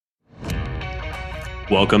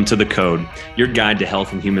Welcome to The Code, your guide to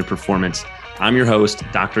health and human performance. I'm your host,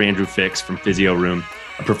 Dr. Andrew Fix from Physio Room,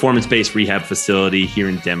 a performance-based rehab facility here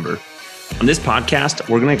in Denver. On this podcast,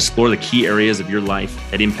 we're going to explore the key areas of your life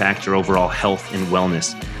that impact your overall health and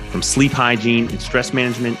wellness, from sleep hygiene and stress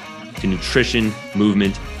management to nutrition,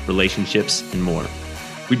 movement, relationships, and more.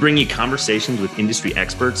 We bring you conversations with industry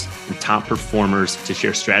experts and top performers to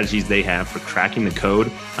share strategies they have for cracking the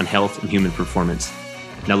code on health and human performance.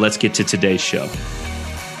 Now let's get to today's show.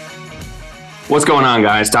 What's going on,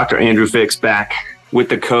 guys? Dr. Andrew Fix back with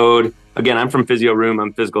The Code. Again, I'm from Physio Room.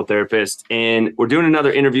 I'm a physical therapist, and we're doing another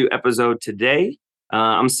interview episode today.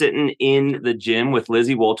 I'm sitting in the gym with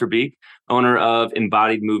Lizzy Wolterbeek, owner of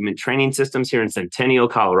Embodied Movement Training Systems here in Centennial,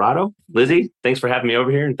 Colorado. Lizzy, thanks for having me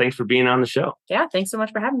over here, and thanks for being on the show. Yeah, thanks so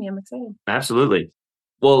much for having me. I'm excited. Absolutely.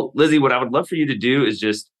 Well, Lizzy, what I would love for you to do is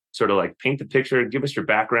just sort of like paint the picture, give us your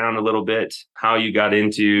background a little bit, how you got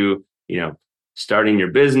into, starting your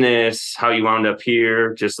business, how you wound up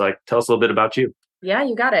here. Just like tell us a little bit about you. Yeah,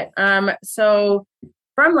 you got it. So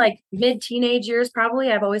from like mid-teenage years,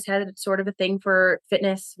 probably, I've always had sort of a thing for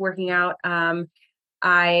fitness, working out.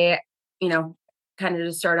 I, kind of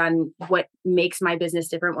just start on what makes my business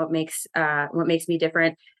different, what makes me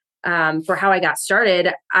different. For how I got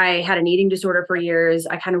started, I had an eating disorder for years.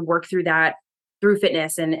 I kind of worked through that through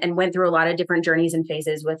fitness and went through a lot of different journeys and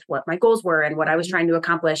phases with what my goals were and what I was trying to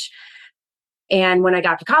accomplish. And when I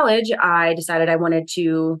got to college, I decided I wanted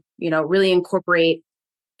to, really incorporate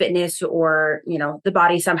fitness or, the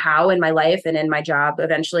body somehow in my life and in my job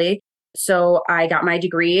eventually. So I got my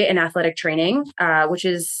degree in athletic training, which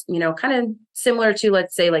is, kind of similar to,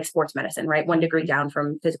 let's say, like sports medicine, right? One degree down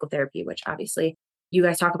from physical therapy, which obviously you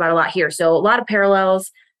guys talk about a lot here. So a lot of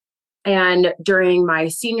parallels. And during my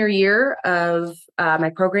senior year of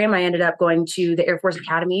my program, I ended up going to the Air Force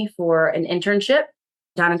Academy for an internship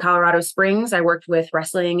down in Colorado Springs. I worked with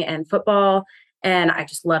wrestling and football, and I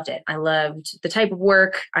just loved it. I loved the type of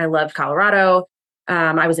work. I loved Colorado.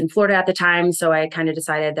 I was in Florida at the time, so I kind of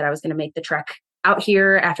decided that I was going to make the trek out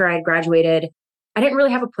here after I had graduated. I didn't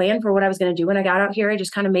really have a plan for what I was going to do when I got out here. I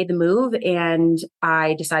just kind of made the move, and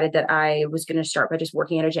I decided that I was going to start by just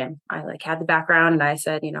working at a gym. I had the background, and I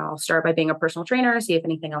said, I'll start by being a personal trainer, see if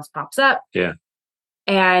anything else pops up. Yeah.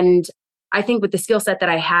 And I think with the skill set that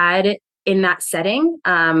I had in that setting,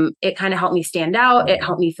 it kind of helped me stand out. It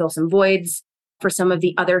helped me fill some voids for some of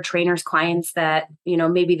the other trainers' clients that,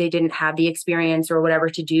 maybe they didn't have the experience or whatever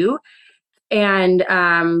to do. And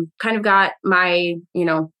kind of got my,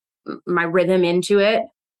 my rhythm into it,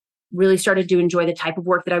 really started to enjoy the type of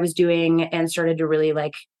work that I was doing and started to really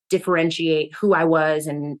differentiate who I was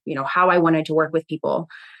and, how I wanted to work with people.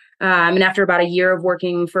 And after about a year of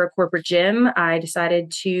working for a corporate gym, I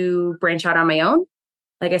decided to branch out on my own.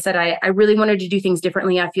 Like I said, I really wanted to do things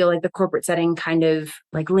differently. I feel like the corporate setting kind of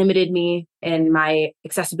limited me in my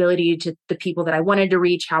accessibility to the people that I wanted to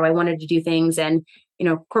reach, how I wanted to do things. And,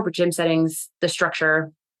 corporate gym settings, the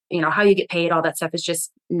structure, how you get paid, all that stuff is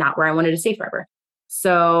just not where I wanted to stay forever.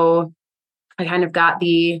 So I kind of got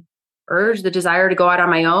the urge, the desire to go out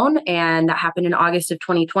on my own. And that happened in August of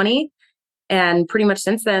 2020. And pretty much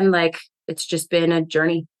since then, it's just been a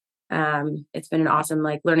journey. It's been an awesome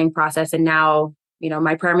learning process. And now,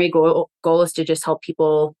 my primary goal is to just help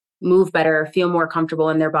people move better, feel more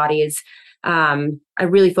comfortable in their bodies. I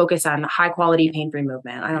really focus on high quality, pain-free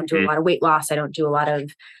movement. I don't do a lot of weight loss. I don't do a lot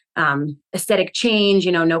of aesthetic change,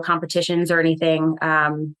 no competitions or anything.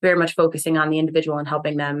 Very much focusing on the individual and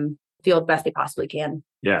helping them feel the best they possibly can.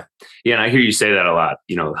 Yeah. Yeah. And I hear you say that a lot,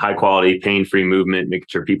 high quality, pain-free movement, making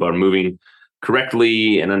sure people are moving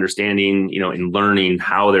correctly and understanding, and learning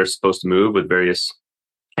how they're supposed to move with various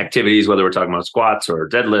activities, whether we're talking about squats or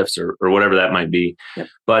deadlifts or whatever that might be. Yep.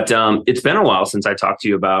 But it's been a while since I talked to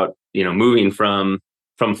you about, moving from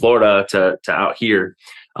Florida to out here.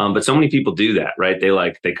 But so many people do that, right?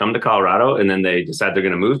 They come to Colorado and then they decide they're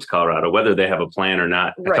going to move to Colorado, whether they have a plan or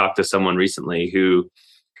not. Right. I talked to someone recently who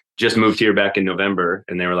just moved here back in November,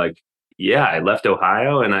 and they were like, yeah, I left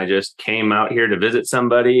Ohio and I just came out here to visit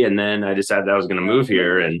somebody. And then I decided I was going to move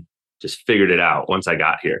here and just figured it out once I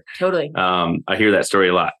got here. Totally. I hear that story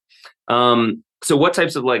a lot. So what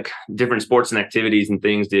types of different sports and activities and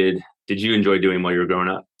things did you enjoy doing while you were growing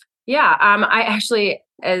up? Yeah. I actually,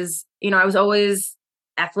 as I was always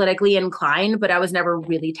athletically inclined, but I was never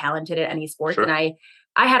really talented at any sports. Sure. And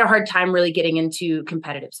I had a hard time really getting into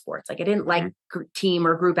competitive sports. I didn't like team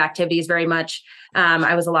or group activities very much.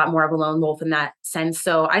 I was a lot more of a lone wolf in that sense.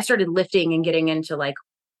 So I started lifting and getting into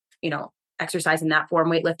exercise in that form,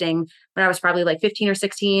 weightlifting, when I was probably 15 or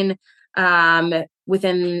 16.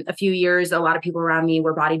 within a few years, a lot of people around me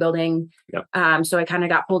were bodybuilding. Yep. So I kind of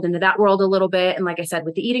got pulled into that world a little bit. And like I said,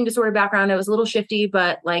 with the eating disorder background, it was a little shifty,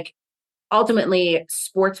 but like ultimately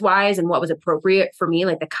sports wise and what was appropriate for me,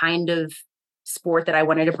 like the kind of sport that I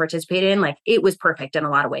wanted to participate in, like it was perfect in a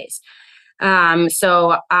lot of ways.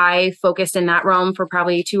 So I focused in that realm for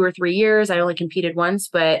probably 2 or 3 years. I only competed once,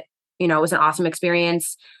 but it was an awesome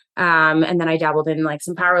experience. And then I dabbled in like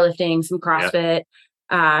some powerlifting, some CrossFit,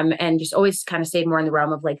 and just always kind of stayed more in the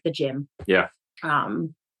realm of like the gym. Yeah.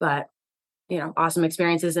 But awesome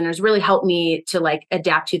experiences, and it's really helped me to like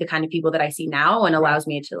adapt to the kind of people that I see now, and allows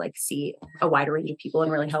me to like see a wider range of people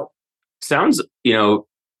and really help. Sounds,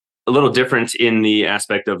 a little different in the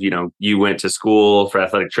aspect of, you went to school for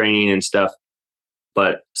athletic training and stuff,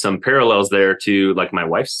 but some parallels there to like my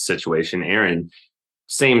wife's situation, Erin.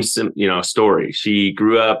 Same, story. She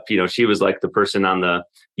grew up, she was like the person on the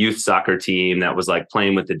youth soccer team that was like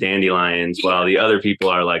playing with the dandelions while the other people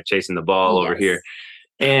are like chasing the ball over here.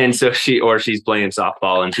 And so she's playing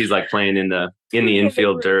softball and she's like playing in the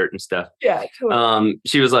infield dirt and stuff. Yeah. Totally.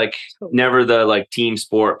 She was like never the like team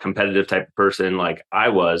sport competitive type of person like I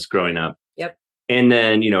was growing up. Yep. And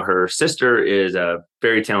then, her sister is a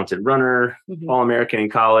very talented runner, All-American in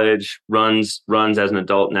college, runs as an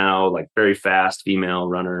adult now, like very fast female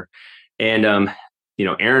runner. And,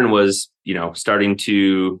 Erin was, starting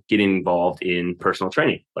to get involved in personal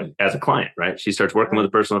training, like as a client, right? She starts working with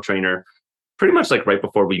a personal trainer pretty much like right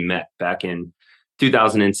before we met back in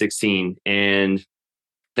 2016. And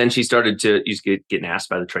then she started to getting asked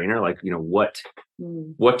by the trainer, like,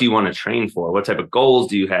 what do you want to train for? What type of goals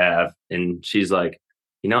do you have? And she's like,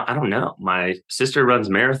 I don't know. My sister runs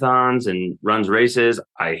marathons and runs races.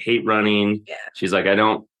 I hate running. Yeah. She's like, I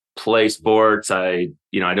don't play sports. I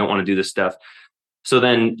don't want to do this stuff. So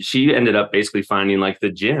then she ended up basically finding like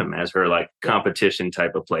the gym as her like competition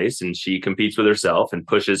type of place. And she competes with herself and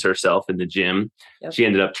pushes herself in the gym. Yep. She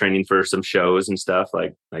ended up training for some shows and stuff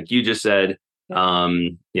like you just said. Yep.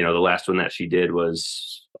 The last one that she did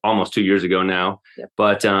was almost 2 years ago now. Yep.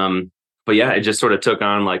 But yeah, it just sort of took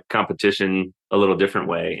on like competition a little different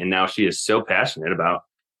way. And now she is so passionate about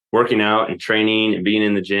working out and training and being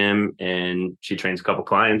in the gym. And she trains a couple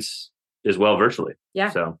clients as well virtually.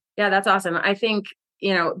 Yeah. So yeah, that's awesome. I think,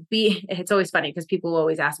 it's always funny because people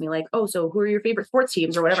always ask me like, oh, so who are your favorite sports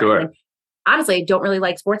teams or whatever. Sure. And honestly, I don't really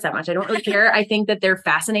like sports that much. I don't really care. I think that they're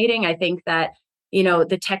fascinating. I think that,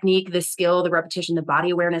 the technique, the skill, the repetition, the body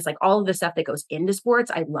awareness, like all of the stuff that goes into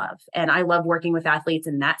sports, I love. And I love working with athletes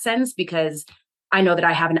in that sense because I know that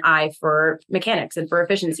I have an eye for mechanics and for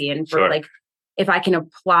efficiency and for like, if I can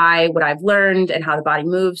apply what I've learned and how the body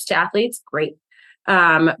moves to athletes, great.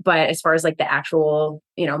 But as far as like the actual,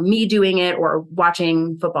 me doing it or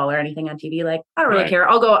watching football or anything on TV, like I don't really care.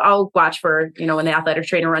 I'll watch for, when the athletic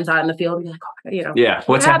trainer runs out in the field and be like, yeah,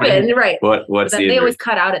 what's happened? Right. What's they always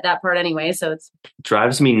cut out at that part anyway. So it's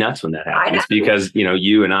drives me nuts when that happens because,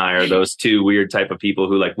 you and I are those two weird type of people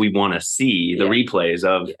who like, we want to see the replays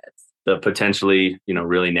of the potentially,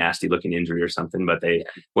 really nasty looking injury or something, but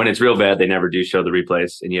when it's real bad, they never do show the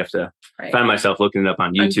replays and you have to find myself looking it up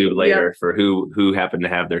on YouTube later for who happened to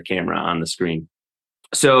have their camera on the screen.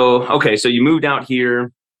 So, okay. So you moved out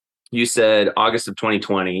here, you said August of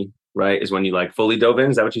 2020, right? Is when you like fully dove in.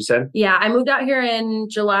 Is that what you said? Yeah. I moved out here in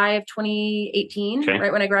July of 2018,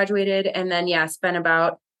 right when I graduated. And then, spent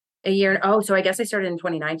about a year. Oh, so I guess I started in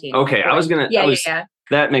 2019. Okay. I was going to,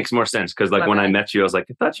 that makes more sense. Cause like when I met you, I was like,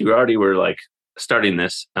 I thought you already were like starting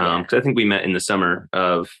this. Cause I think we met in the summer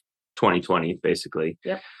of 2020, basically.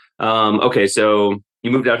 Yep. Okay. So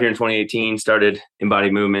you moved out here in 2018, started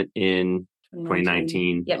Embodied Movement in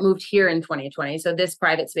 2019. Yeah. Moved here in 2020. So this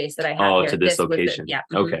private space that I have here. To this location.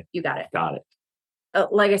 Okay. You got it. Got it.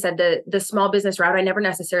 Like I said, the small business route, I never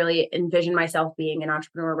necessarily envisioned myself being an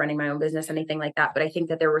entrepreneur, running my own business, anything like that. But I think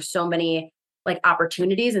that there were so many like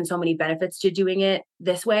opportunities and so many benefits to doing it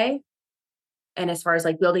this way. And as far as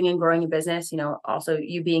like building and growing a business, also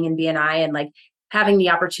you being in BNI and like having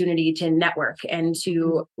the opportunity to network and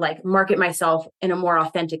to like market myself in a more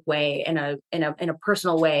authentic way, in a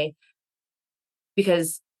personal way,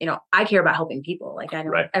 because, I care about helping people. Like I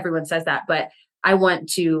know everyone says that, but I want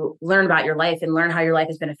to learn about your life and learn how your life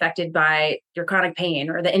has been affected by your chronic pain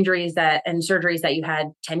or the injuries and surgeries that you had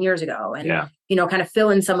 10 years ago. And, kind of fill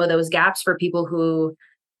in some of those gaps for people who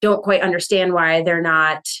don't quite understand why they're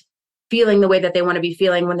not feeling the way that they want to be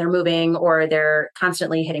feeling when they're moving, or they're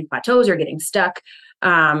constantly hitting plateaus or getting stuck.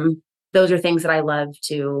 Those are things that I love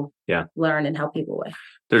to learn and help people with.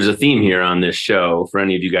 There's a theme here on this show for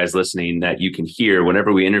any of you guys listening that you can hear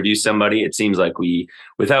whenever we interview somebody. It seems like we,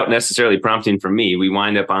 without necessarily prompting from me, we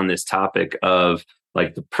wind up on this topic of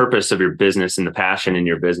like the purpose of your business and the passion in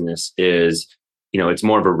your business is, it's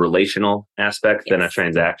more of a relational aspect than a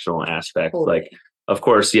transactional aspect. Totally. Like, of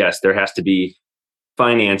course, yes, there has to be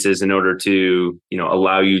finances in order to,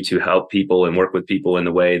 allow you to help people and work with people in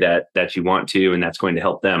the way that you want to, and that's going to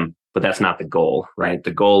help them. But that's not the goal, right?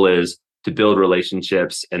 The goal is to build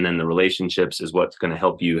relationships, and then the relationships is what's going to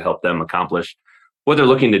help them accomplish what they're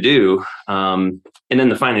looking to do. And then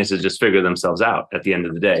the finances just figure themselves out at the end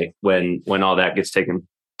of the day when all that gets taken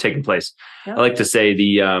place. Yep. I like to say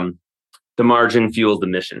the margin fuels the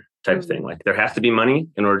mission type of thing. Like, there has to be money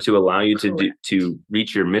in order to allow you to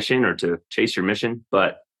reach your mission or to chase your mission,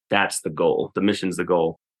 but that's the goal. The mission's the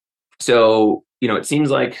goal. So, it seems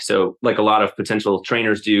like a lot of potential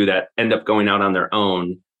trainers do that end up going out on their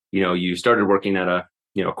own. You started working at a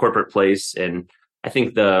corporate place, and I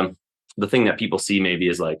think the thing that people see maybe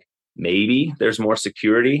is like, maybe there's more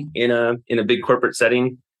security in a big corporate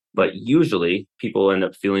setting, but usually people end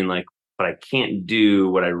up feeling like, but I can't do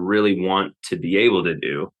what I really want to be able to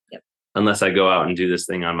do unless I go out and do this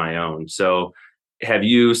thing on my own. So have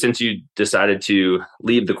you, since you decided to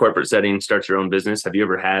leave the corporate setting, start your own business, have you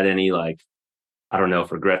ever had any, like, I don't know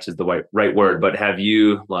if regrets is the right word, but have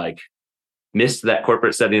you like missed that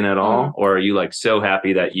corporate setting at all? Or are you like so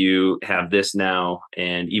happy that you have this now,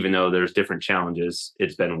 and even though there's different challenges,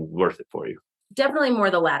 it's been worth it for you? Definitely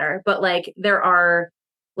more the latter, but like there are,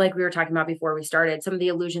 like we were talking about before we started, some of the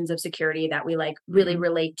illusions of security that we like really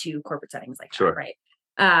relate to corporate settings like that, right?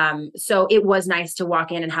 So it was nice to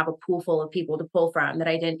walk in and have a pool full of people to pull from that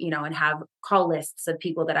I didn't, and have call lists of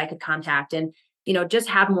people that I could contact, and, just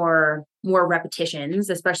have more repetitions,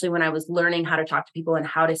 especially when I was learning how to talk to people and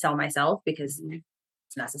how to sell myself, because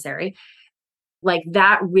it's necessary. Like,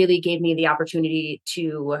 that really gave me the opportunity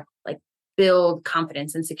to like build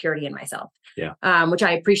confidence and security in myself. Which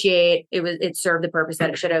I appreciate. It served the purpose that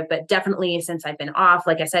it should have, but definitely since I've been off,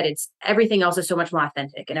 like I said, it's everything else is so much more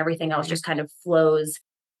authentic, and everything else just kind of flows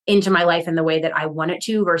into my life in the way that I want it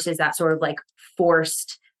to, versus that sort of like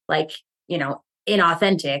forced, like,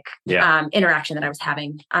 inauthentic interaction that I was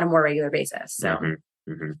having on a more regular basis. So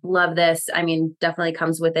love this. I mean, definitely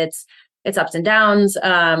comes with its ups and downs.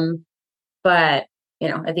 But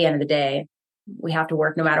at the end of the day, we have to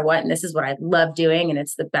work no matter what. And this is what I love doing. And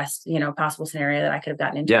it's the best, possible scenario that I could have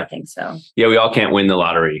gotten into, I think. So yeah, we all can't win the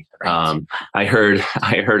lottery. Right. I heard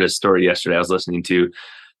a story yesterday. I was listening to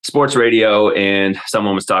sports radio, and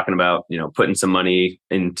someone was talking about, putting some money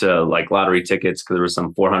into like lottery tickets because there was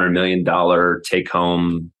some $400 million take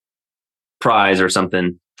home prize or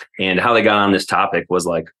something. And how they got on this topic was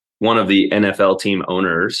like, one of the NFL team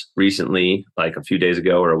owners recently, like a few days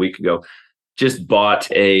ago or a week ago, just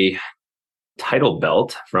bought a title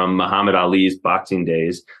belt from Muhammad Ali's boxing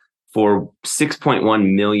days for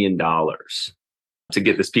 $6.1 million to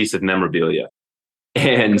get this piece of memorabilia.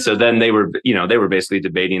 And so then they were basically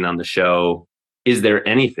debating on the show, is there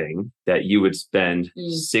anything that you would spend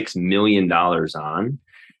 $6 million on?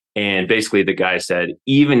 And basically the guy said,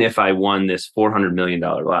 even if I won this $400 million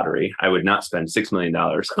lottery, I would not spend $6 million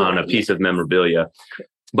on a piece of memorabilia.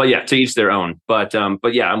 But yeah, to each their own. But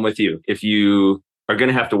yeah, I'm with you. If you are going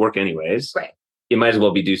to have to work anyways, right, you might as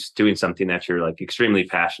well be doing something that you're like extremely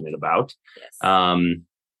passionate about. Yes.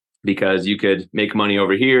 Because you could make money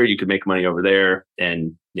over here, you could make money over there,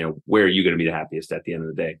 and where are you going to be the happiest at the end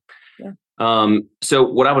of the day? Yeah. So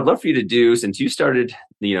what I would love for you to do, since you started,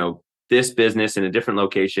 this business in a different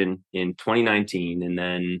location in 2019, and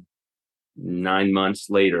then 9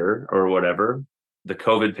 months later or whatever, the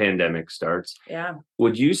COVID pandemic starts. Yeah.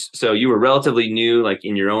 So you were relatively new, like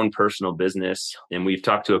in your own personal business. And we've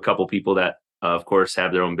talked to a couple people that, of course,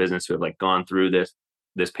 have their own business who have like gone through this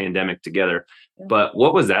pandemic together. Yeah. But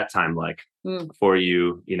what was that time like for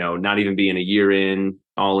you, not even being a year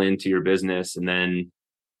all into your business, and then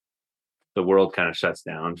the world kind of shuts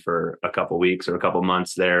down for a couple weeks or a couple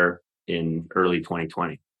months there in early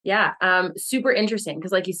 2020? Yeah. Super interesting.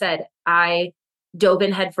 Because like you said, I dove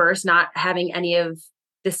in head first, not having any of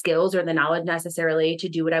the skills or the knowledge necessarily to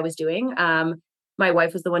do what I was doing. My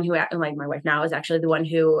wife was the one who, like my wife now is actually the one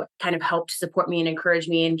who kind of helped support me and encourage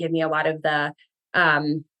me and give me a lot of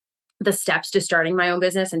the steps to starting my own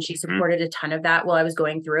business. And she supported a ton of that while I was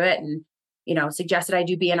going through it, and, suggested I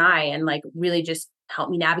do BNI and like really just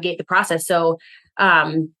helped me navigate the process. So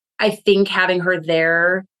I think having her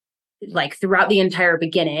there like throughout the entire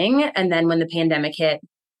beginning, and then when the pandemic hit,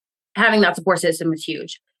 having that support system was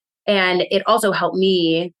huge. And it also helped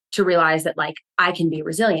me to realize that like I can be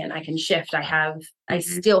resilient, I can shift, I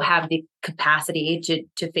still have the capacity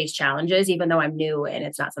to face challenges, even though I'm new and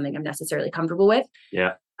it's not something I'm necessarily comfortable with.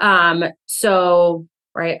 Yeah. So,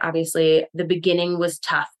 right, obviously the beginning was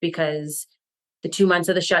tough because the 2 months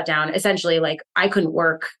of the shutdown, essentially like I couldn't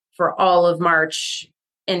work for all of March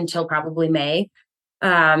until probably May.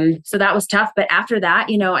 So that was tough. But after that,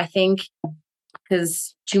 I think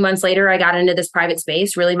because 2 months later, I got into this private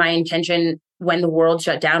space. Really, my intention when the world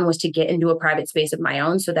shut down was to get into a private space of my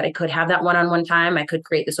own so that I could have that one-on-one time. I could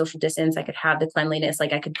create the social distance. I could have the cleanliness.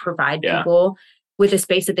 Like I could provide people with a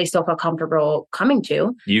space that they still felt comfortable coming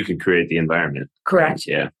to. You could create the environment. Correct. Right?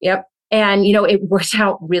 Yeah. Yep. And, it worked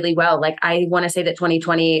out really well. Like I want to say that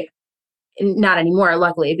 2020, not anymore,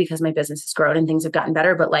 luckily, because my business has grown and things have gotten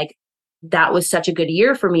better. But like that was such a good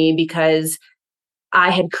year for me because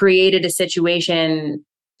I had created a situation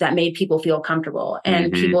that made people feel comfortable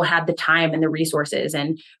and people had the time and the resources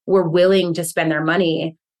and were willing to spend their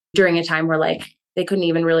money during a time where like they couldn't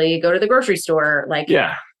even really go to the grocery store. Like,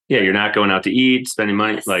 yeah, you're not going out to eat, spending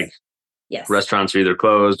money. Yes. Like yes, restaurants are either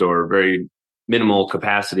closed or very minimal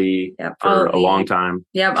capacity for a long time.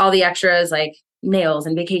 Yep. All the extras like nails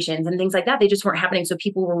and vacations and things like that, they just weren't happening. So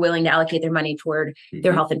people were willing to allocate their money toward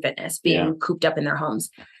their health and fitness, being cooped up in their homes.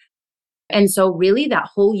 And so really that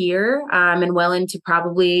whole year and well into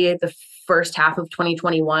probably the first half of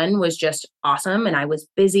 2021 was just awesome. And I was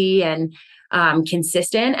busy and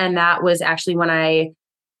consistent. And that was actually when I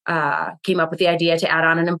came up with the idea to add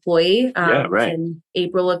on an employee in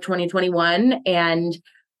April of 2021. And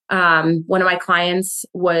one of my clients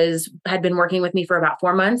had been working with me for about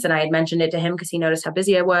 4 months. And I had mentioned it to him because he noticed how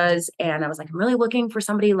busy I was. And I was like, I'm really looking for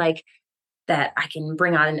somebody like that I can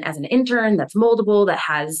bring on as an intern that's moldable, that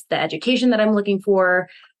has the education that I'm looking for.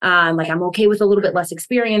 Like I'm okay with a little bit less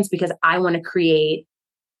experience because I want to create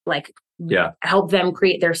help them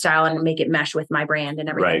create their style and make it mesh with my brand and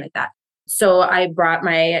everything like that. So I brought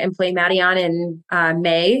my employee Maddie on in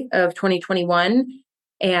May of 2021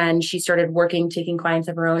 and she started taking clients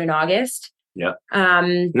of her own in August. Yeah.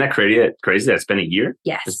 Isn't that crazy? That's been a year.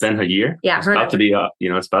 Yes. It's been a year. Yeah. It's about to be,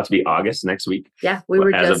 it's about to be August next week. Yeah. We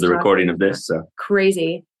were as of the recording of this. So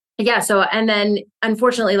crazy. Yeah. So, and then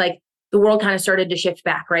unfortunately, like the world kind of started to shift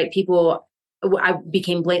back, right? I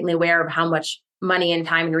became blatantly aware of how much money and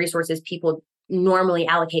time and resources people normally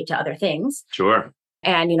allocate to other things. Sure.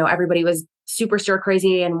 And, everybody was super stir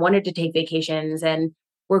crazy and wanted to take vacations and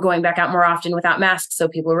we're going back out more often without masks. So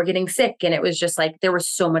people were getting sick. And it was just like, there was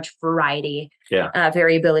so much variability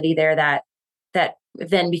there that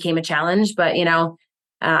then became a challenge. But,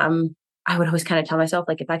 I would always kind of tell myself,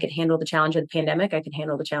 like, if I could handle the challenge of the pandemic, I could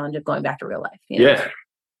handle the challenge of going back to real life. Yeah.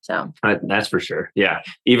 So that's for sure. Yeah.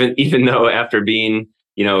 Even though after being,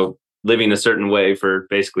 living a certain way for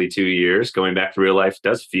basically 2 years, going back to real life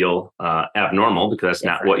does feel abnormal because that's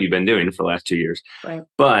not what you've been doing for the last 2 years. Right.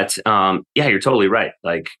 But you're totally right.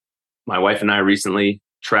 Like my wife and I recently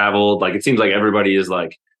traveled. Like it seems like everybody is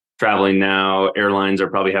like traveling now. Airlines are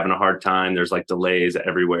probably having a hard time. There's like delays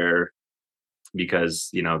everywhere because,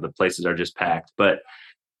 the places are just packed. But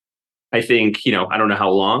I think, I don't know how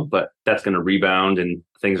long, but that's going to rebound and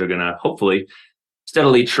things are going to hopefully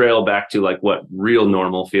steadily trail back to like what real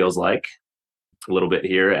normal feels like a little bit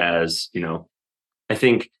here as, I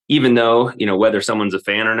think even though, whether someone's a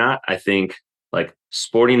fan or not, I think like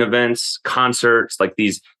sporting events, concerts, like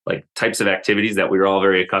these like types of activities that we were all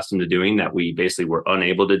very accustomed to doing that we basically were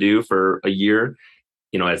unable to do for a year,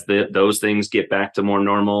 as those things get back to more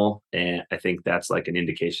normal. And I think that's like an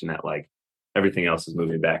indication that like everything else is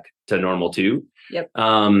moving back to normal too. Yep.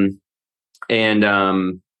 I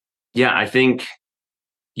think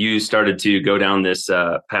you started to go down this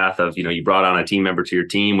path of, you brought on a team member to your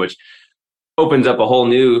team, which opens up a whole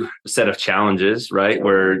new set of challenges, right? Sure.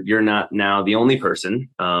 Where you're not now the only person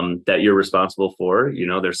that you're responsible for.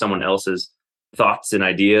 There's someone else's thoughts and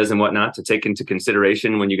ideas and whatnot to take into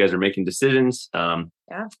consideration when you guys are making decisions,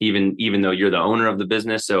 even though you're the owner of the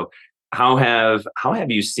business. So how have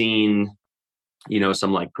you seen,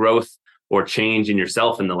 some like growth or change in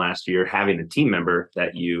yourself in the last year, having a team member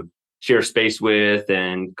that you share space with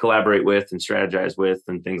and collaborate with and strategize with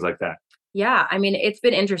and things like that? Yeah. I mean, it's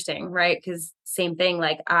been interesting, right? Because same thing,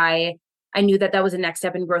 like I knew that was a next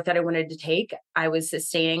step in growth that I wanted to take. I was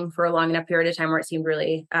staying for a long enough period of time where it seemed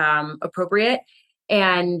really appropriate.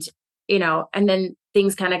 And, and then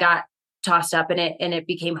things kind of got tossed up and it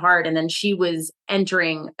became hard. And then she was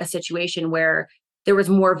entering a situation where there was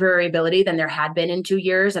more variability than there had been in 2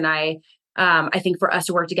 years. And I think for us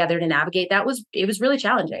to work together to navigate that it was really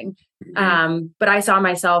challenging. But I saw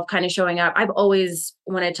myself kind of showing up. I've always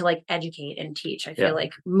wanted to like educate and teach. I feel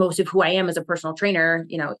like most of who I am as a personal trainer,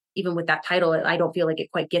 even with that title, I don't feel like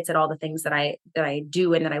it quite gets at all the things that I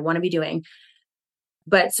do and that I want to be doing.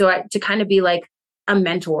 But so to kind of be like a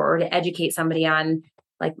mentor or to educate somebody on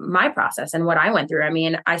like my process and what I went through. I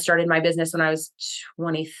mean, I started my business when I was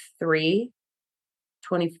 23.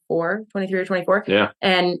 23 or 24. Yeah.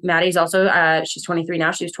 And Maddie's also, she's 23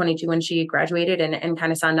 now. She was 22 when she graduated and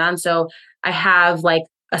kind of signed on. So I have like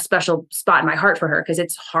a special spot in my heart for her because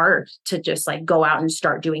it's hard to just like go out and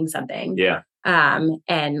start doing something. Yeah.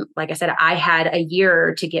 And like I said, I had a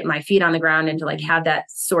year to get my feet on the ground and to like have that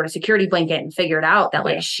sort of security blanket and figure it out that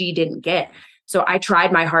like she didn't get. So I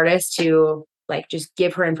tried my hardest to like just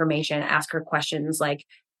give her information, ask her questions, like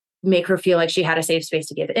make her feel like she had a safe space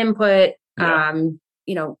to give input.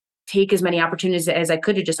 Take as many opportunities as I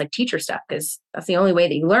could to just like teach her stuff, because that's the only way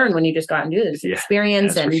that you learn when you just go out and do this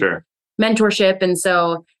experience and mentorship. And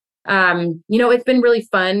so, it's been really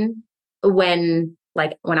fun when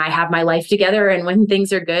I have my life together and when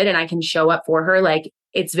things are good and I can show up for her. Like,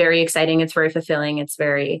 it's very exciting. It's very fulfilling. It's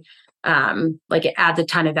very, it adds a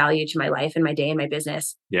ton of value to my life and my day and my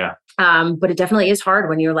business. Yeah. But it definitely is hard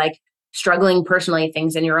when you're like struggling personally,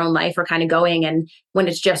 things in your own life are kind of going. And when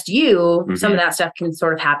it's just you, some of that stuff can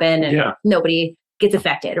sort of happen and nobody gets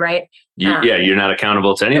affected. Right. You're not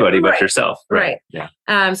accountable to anybody but yourself. Right.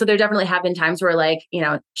 Yeah. So there definitely have been times where like,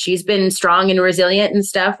 she's been strong and resilient and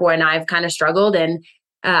stuff when I've kind of struggled and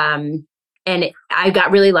I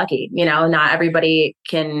got really lucky, not everybody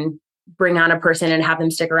can bring on a person and have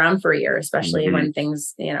them stick around for a year, especially when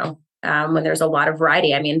things, when there's a lot of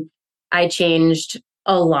variety. I mean, I changed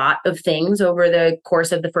a lot of things over the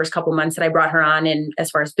course of the first couple months that I brought her on. And as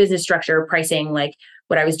far as business structure, pricing, like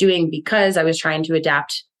what I was doing, because I was trying to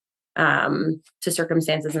adapt to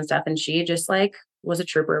circumstances and stuff. And she just like was a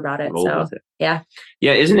trooper about it. Yeah.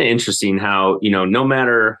 Isn't it interesting how, no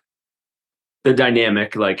matter the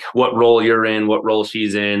dynamic, like what role you're in, what role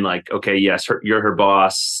she's in, like, okay, yes, you're her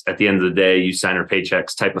boss. At the end of the day, you sign her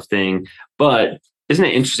paychecks type of thing. But isn't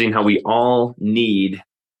it interesting how we all need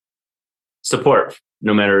support?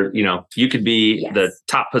 No matter, you could be the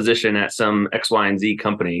top position at some X, Y, and Z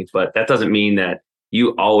company, but that doesn't mean that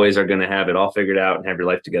you always are going to have it all figured out and have your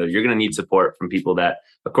life together. You're going to need support from people that,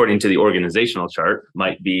 according to the organizational chart,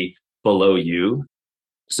 might be below you.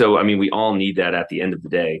 So, I mean, we all need that at the end of the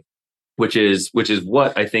day, which is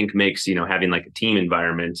what I think makes, having like a team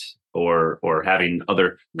environment or having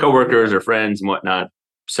other coworkers or friends and whatnot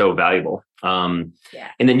so valuable. And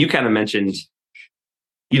then you kind of mentioned,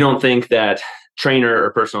 you don't think that trainer or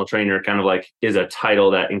personal trainer kind of like is a title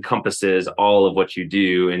that encompasses all of what you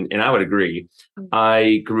do. And I would agree.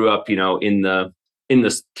 I grew up, in the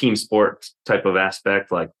team sport type of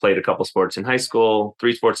aspect, like played a couple sports in high school,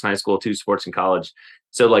 3 sports in high school, 2 sports in college.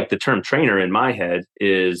 So like the term trainer in my head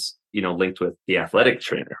is, linked with the athletic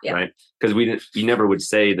trainer, right? Because you never would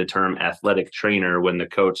say the term athletic trainer when the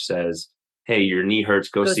coach says, hey, your knee hurts,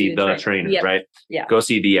 go see the trainer, right? Yeah. Go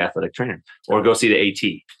see the athletic trainer or go see the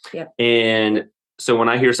AT. Yeah. And so when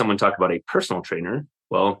I hear someone talk about a personal trainer,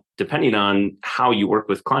 well, depending on how you work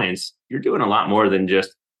with clients, you're doing a lot more than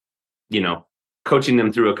just, coaching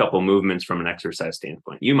them through a couple movements from an exercise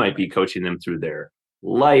standpoint. You might be coaching them through their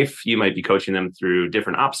life. You might be coaching them through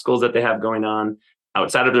different obstacles that they have going on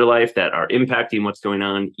outside of their life that are impacting what's going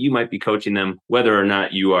on. You might be coaching them whether or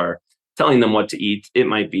not you are telling them what to eat. It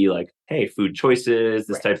might be like, hey, food choices,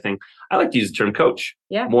 this type of thing. I like to use the term coach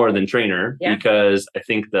more than trainer because I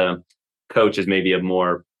think the coach is maybe a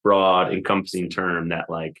more broad encompassing term that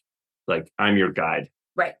like I'm your guide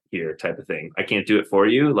here type of thing. I can't do it for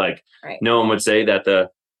you. Like no one would say that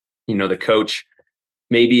the coach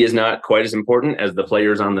maybe is not quite as important as the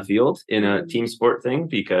players on the field in a team sport thing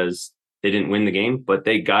because they didn't win the game, but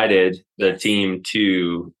they guided the team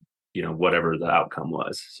to whatever the outcome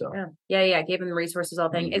was. So gave them the resources, all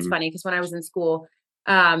thing. It's funny because when I was in school,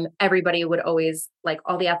 everybody would always, like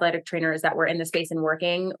all the athletic trainers that were in the space and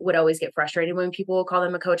working would always get frustrated when people call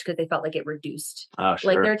them a coach because they felt like it reduced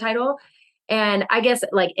like their title. And I guess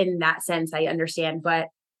like in that sense, I understand, but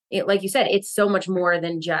like you said, it's so much more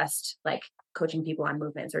than just like coaching people on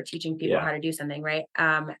movements or teaching people how to do something. Right.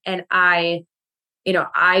 And I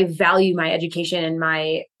value my education and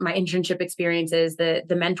my internship experiences, the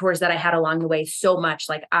mentors that I had along the way so much.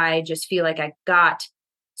 Like, I just feel like I got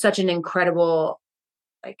such an incredible,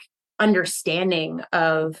 like, understanding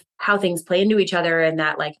of how things play into each other. And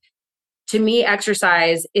that, like, to me,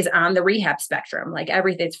 exercise is on the rehab spectrum. Like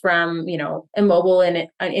everything's from, immobile and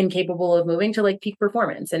incapable of moving to like peak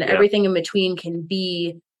performance, and everything in between can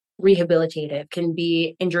be rehabilitative, can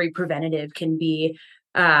be injury preventative, can be,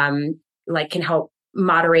 can help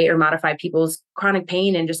moderate or modify people's chronic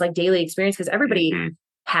pain and just like daily experience. Cause everybody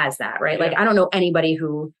has that, right? Like, I don't know anybody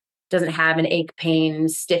who doesn't have an ache, pain,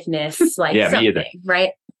 stiffness, like something,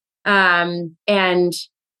 right? And,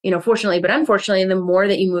 fortunately, but unfortunately, the more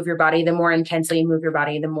that you move your body, the more intensely you move your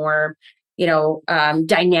body, the more,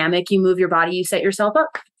 dynamic you move your body, you set yourself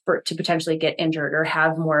up to potentially get injured or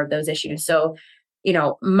have more of those issues. So,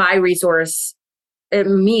 my resource,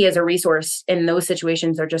 me as a resource in those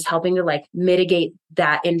situations are just helping to like mitigate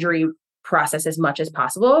that injury process as much as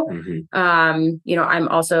possible. I'm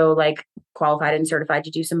also like qualified and certified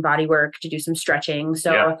to do some body work, to do some stretching.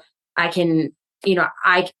 So I can,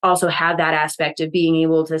 I also have that aspect of being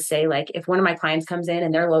able to say, like, if one of my clients comes in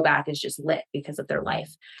and their low back is just lit because of their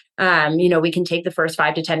life, we can take the first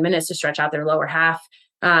 5 to 10 minutes to stretch out their lower half,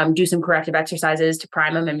 do some corrective exercises to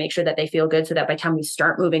prime them and make sure that they feel good so that by the time we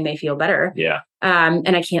start moving, they feel better.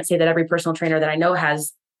 And I can't say that every personal trainer that I know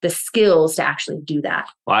has the skills to actually do that.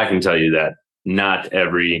 Well, I can tell you that not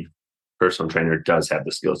every personal trainer does have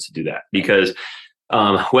the skills to do that, because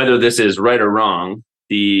whether this is right or wrong,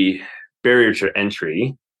 the barrier to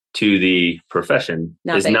entry to the profession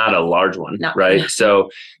is not a large one, right? So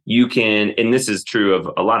you can, and this is true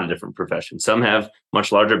of a lot of different professions. Some have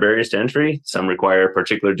much larger barriers to entry. Some require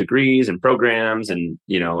particular degrees and programs and,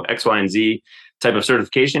 X, Y, and Z type of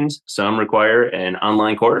certifications. Some require an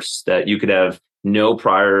online course that you could have no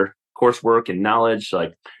prior coursework and knowledge.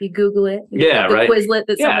 Like you Google it, right? Quizlet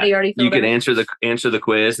that somebody already filled you can out. answer the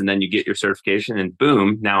quiz, and then you get your certification, and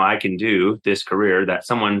boom, now I can do this career that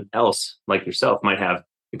someone else like yourself might have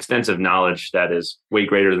extensive knowledge that is way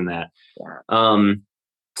greater than that.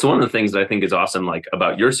 So one of the things that I think is awesome, like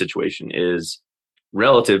about your situation, is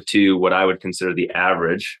relative to what I would consider the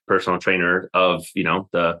average personal trainer of,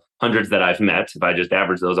 the hundreds that I've met. If I just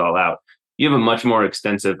average those all out, you have a much more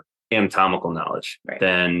extensive anatomical knowledge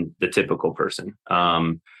than the typical person,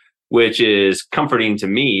 which is comforting to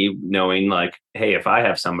me, knowing like, hey, if I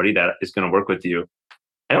have somebody that is going to work with you,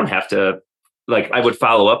 I don't have to, like, I would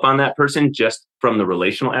follow up on that person just from the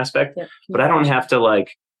relational aspect, but I don't have to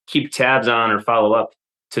like keep tabs on or follow up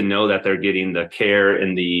to know that they're getting the care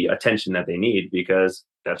and the attention that they need, because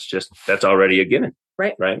that's already a given.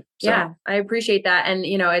 Right. So. Yeah, I appreciate that. And,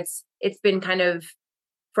 it's been kind of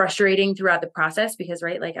frustrating throughout the process because,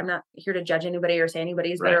 like, I'm not here to judge anybody or say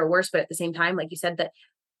anybody is better or worse, but at the same time, like you said, that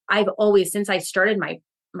I've always, since I started my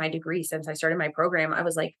degree, since I started my program, I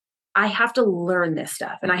was like, I have to learn this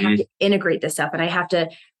stuff and I have to integrate this stuff and I have to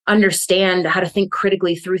understand how to think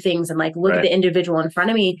critically through things and like look at the individual in front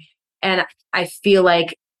of me. And I feel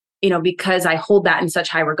like, because I hold that in such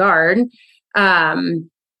high regard,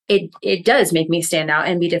 it does make me stand out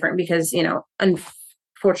and be different because,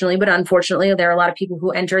 unfortunately, there are a lot of people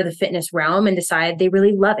who enter the fitness realm and decide they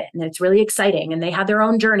really love it and it's really exciting and they have their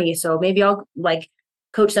own journey. So maybe I'll like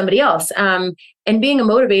coach somebody else. And being a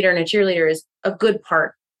motivator and a cheerleader is a good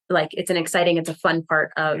part. Like it's a fun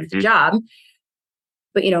part of the job.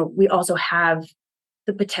 But, we also have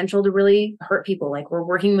the potential to really hurt people. Like we're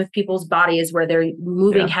working with people's bodies where they're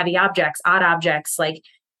moving heavy objects, odd objects, like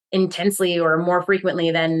intensely or more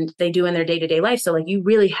frequently than they do in their day-to-day life. So like you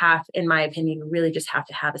really have, in my opinion, you really just have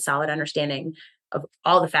to have a solid understanding of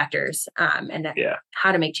all the factors and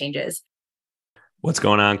how to make changes. What's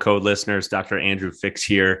going on, Code listeners? Dr. Andrew Fix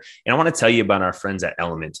here. And I want to tell you about our friends at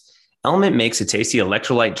Element. Element makes a tasty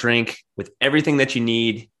electrolyte drink with everything that you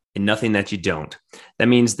need and nothing that you don't. That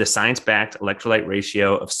means the science-backed electrolyte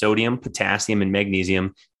ratio of sodium, potassium, and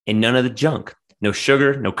magnesium, and none of the junk. No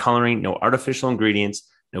sugar, no coloring, no artificial ingredients,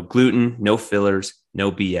 no gluten, no fillers,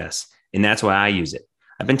 no BS. And that's why I use it.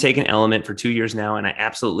 I've been taking Element for 2 years now, and I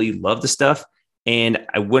absolutely love the stuff, and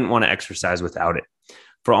I wouldn't want to exercise without it.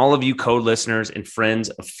 For all of you Code listeners and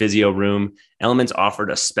friends of Physio Room, Element's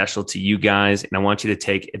offered a special to you guys, and I want you to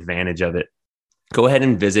take advantage of it. Go ahead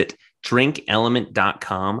and visit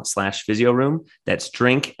drinkelement.com/physioroom. That's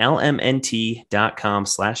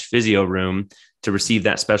drinklmnt.com/physioroom to receive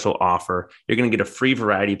that special offer. You're going to get a free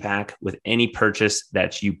variety pack with any purchase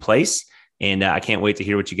that you place. And I can't wait to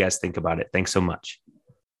hear what you guys think about it. Thanks so much.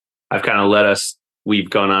 I've kind of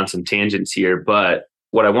we've gone on some tangents here, but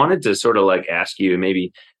what I wanted to sort of like ask you, and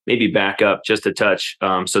maybe back up just a touch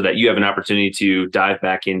so that you have an opportunity to dive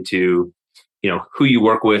back into, who you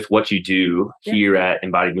work with, what you do here at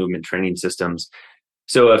Embodied Movement Training Systems.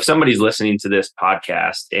 So if somebody's listening to this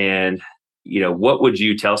podcast and, what would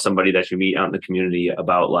you tell somebody that you meet out in the community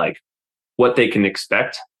about like what they can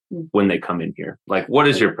expect when they come in here? Like, what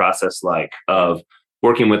is your process like of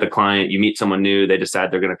working with a client? You meet someone new, they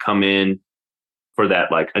decide they're going to come in for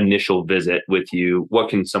that like initial visit with you. What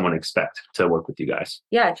can someone expect to work with you guys?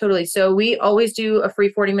 Yeah, totally. So we always do a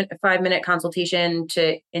free 5-minute consultation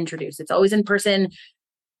to introduce. It's always in person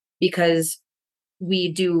because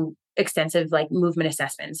we do extensive like movement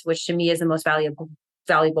assessments, which to me is the most valuable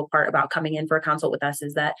part about coming in for a consult with us,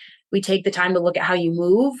 is that we take the time to look at how you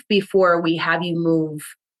move before we have you move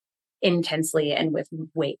intensely and with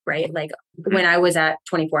weight, right? Like when I was at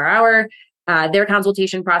 24 Hour, Their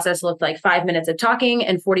consultation process looked like 5 minutes of talking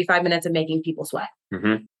and 45 minutes of making people sweat.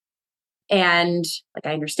 Mm-hmm. And like,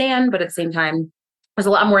 I understand, but at the same time, there's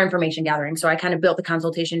a lot more information gathering. So I kind of built the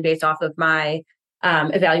consultation based off of my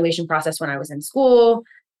evaluation process when I was in school,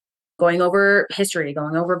 going over history,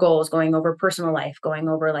 going over goals, going over personal life, going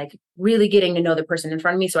over like really getting to know the person in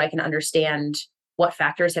front of me so I can understand what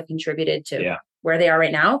factors have contributed to where they are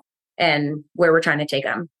right now and where we're trying to take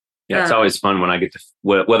them. Yeah, it's always fun when I get to,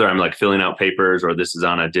 whether I'm like filling out papers or this is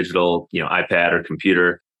on a digital, iPad or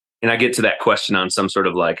computer, and I get to that question on some sort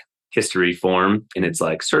of like history form, and it's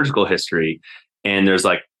like surgical history, and there's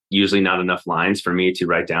like usually not enough lines for me to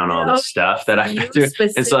write down all the stuff that I do.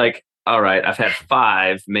 It's like, all right, I've had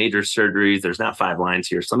 5 major surgeries. There's not 5 lines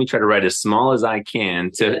here, so let me try to write as small as I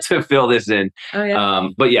can to fill this in. Oh, yeah.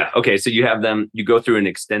 But yeah, okay, so you have them. You go through an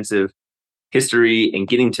extensive history and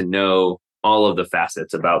getting to know all of the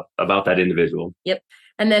facets about that individual. Yep.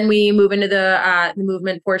 And then we move into the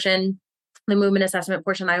movement portion, the movement assessment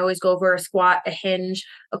portion. I always go over a squat, a hinge,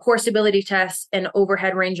 a core stability test, an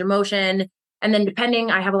overhead range of motion. And then depending,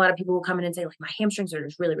 I have a lot of people who come in and say, like, my hamstrings are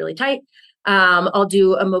just really, really tight. I'll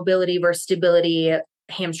do a mobility versus stability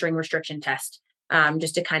hamstring restriction test,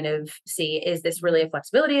 just to kind of see, is this really a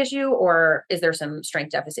flexibility issue or is there some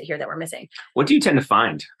strength deficit here that we're missing? What do you tend to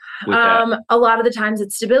find with that? A lot of the times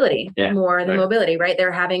it's stability more than right. mobility, right?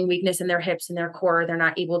 They're having weakness in their hips and their core. They're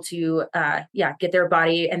not able to, get their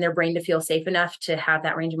body and their brain to feel safe enough to have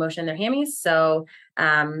that range of motion in their hammies. So,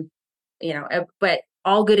 but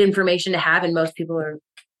all good information to have. And most people are,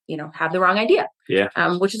 have the wrong idea,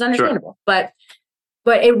 which is understandable, but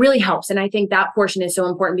it really helps. And I think that portion is so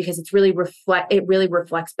important because it really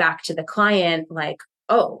reflects back to the client, like,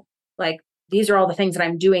 oh, like, these are all the things that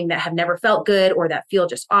I'm doing that have never felt good or that feel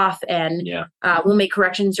just off. And we'll make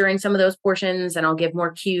corrections during some of those portions and I'll give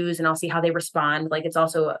more cues and I'll see how they respond. Like, it's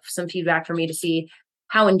also some feedback for me to see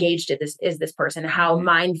how engaged is this person, how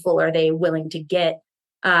mindful are they willing to get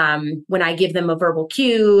when I give them a verbal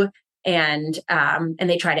cue and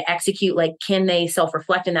they try to execute, like, can they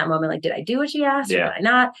self-reflect in that moment? Like, did I do what she asked or did I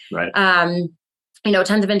not? Right.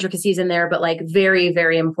 Tons of intricacies in there, but like very,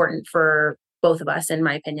 very important for both of us, in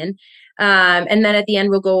my opinion. And then at the end,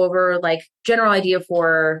 we'll go over like general idea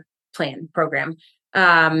for plan program.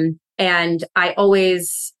 And I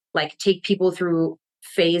always like take people through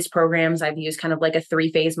phase programs. I've used kind of like a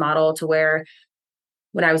 3-phase model to where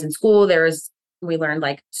when I was in school, we learned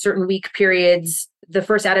like certain week periods. The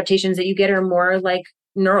first adaptations that you get are more like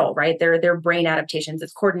neural, right? They're brain adaptations.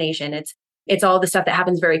 It's coordination. It's all the stuff that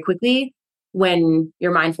happens very quickly when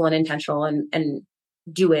you're mindful and intentional and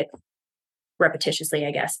do it repetitiously,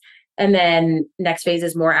 I guess. And then next phase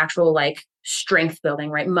is more actual like strength building,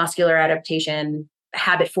 right? Muscular adaptation,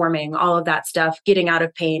 habit forming, all of that stuff, getting out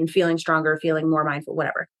of pain, feeling stronger, feeling more mindful,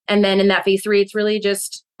 whatever. And then in that phase 3, it's really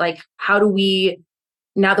just like, how do we,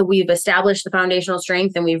 now that we've established the foundational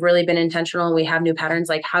strength and we've really been intentional and we have new patterns,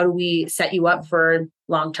 like, how do we set you up for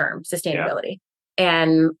long-term sustainability?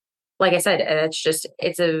 And like I said,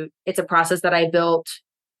 it's a process that I built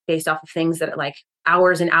based off of things that like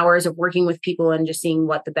hours and hours of working with people and just seeing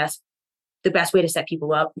what the best way to set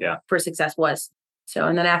people up for success was. So,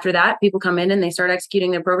 and then after that, people come in and they start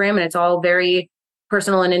executing their program, and it's all very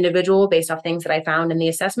personal and individual based off things that I found in the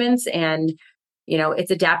assessments. And,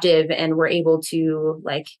 it's adaptive, and we're able to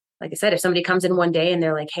like I said, if somebody comes in one day and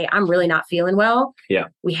they're like, hey, I'm really not feeling well.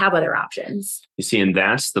 We have other options. You see, and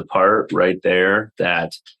that's the part right there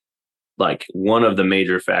that, like, one of the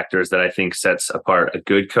major factors that I think sets apart a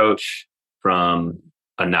good coach from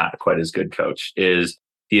a not quite as good coach is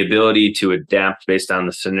the ability to adapt based on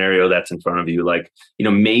the scenario that's in front of you. Like,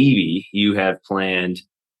 maybe you have planned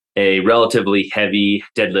a relatively heavy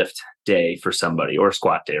deadlift day for somebody, or a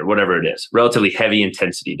squat day, or whatever it is, relatively heavy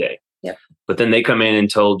intensity day. But then they come in and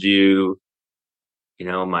told you,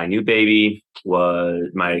 my new baby was,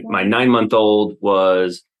 my 9-month-old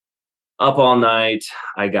was up all night.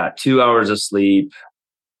 I got 2 hours of sleep.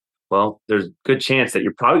 Well, there's a good chance that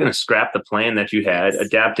you're probably going to scrap the plan that you had,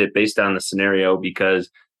 adapt it based on the scenario, because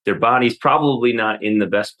their body's probably not in the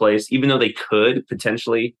best place, even though they could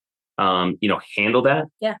potentially, handle that.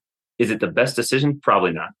 Is it the best decision?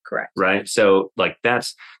 Probably not. Correct. Right. So like,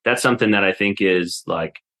 that's something that I think is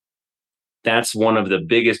like, that's one of the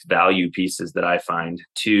biggest value pieces that I find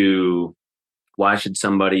to why should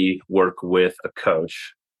somebody work with a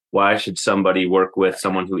coach? Why should somebody work with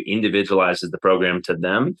someone who individualizes the program to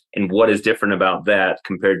them? And what is different about that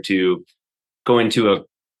compared to going to a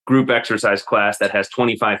group exercise class that has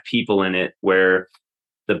 25 people in it, where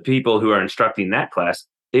the people who are instructing that class,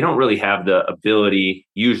 they don't really have the ability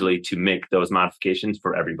usually to make those modifications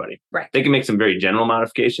for everybody. Right. They can make some very general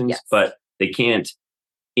modifications, but They can't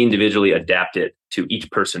individually adapt it to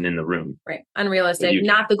each person in the room. Right. Unrealistic,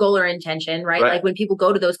 not the goal or intention, right? Like when people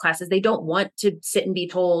go to those classes, they don't want to sit and be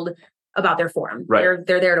told about their form. Right.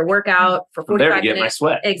 They're there to work out for 45 minutes. There to get my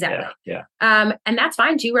sweat. Exactly. Yeah. And that's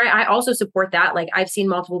fine too, right? I also support that. Like I've seen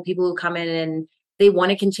multiple people who come in and they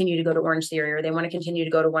want to continue to go to Orange Theory, or they want to continue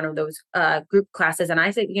to go to one of those group classes. And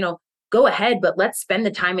I say, go ahead, but let's spend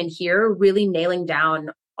the time in here really nailing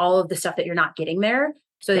down all of the stuff that you're not getting there,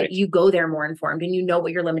 so that you go there more informed and you know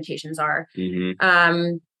what your limitations are.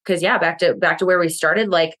 Because back to where we started,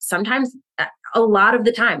 like sometimes, a lot of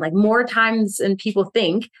the time, like more times than people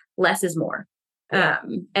think, less is more.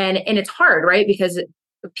 And it's hard, right? Because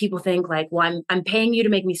people think like, well, I'm paying you to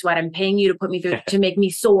make me sweat. I'm paying you to put me through, to make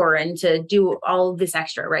me sore and to do all this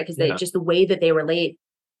extra, right? Because just the way that they relate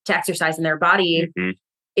to exercise in their body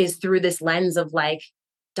is through this lens of like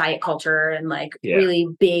diet culture and like really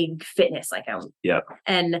big fitness. Like,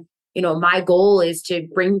 and my goal is to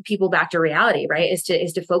bring people back to reality, right? Is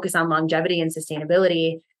to focus on longevity and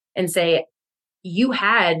sustainability and say, you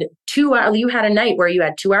had a night where you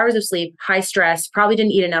had 2 hours of sleep, high stress, probably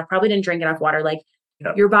didn't eat enough, probably didn't drink enough water. Like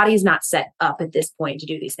your body's not set up at this point to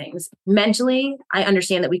do these things. Mentally, I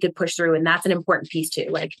understand that we could push through, and that's an important piece too.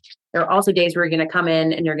 Like there are also days where you're going to come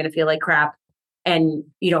in and you're going to feel like crap and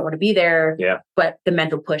you don't want to be there. But the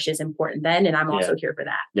mental push is important then. And I'm also here for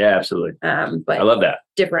that. Yeah, absolutely. But I love that.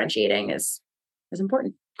 Differentiating is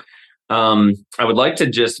important. I would like to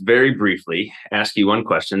just very briefly ask you one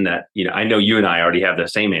question that, I know you and I already have the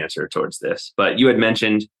same answer towards this, but you had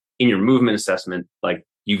mentioned in your movement assessment, like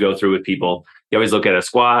you go through with people, you always look at a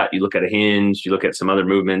squat, you look at a hinge, you look at some other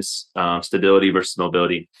movements, stability versus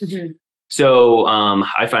mobility. So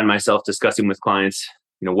I find myself discussing with clients,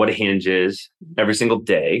 what a hinge is every single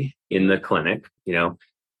day in the clinic,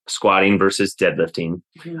 squatting versus deadlifting.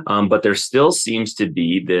 But there still seems to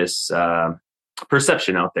be this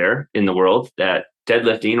perception out there in the world that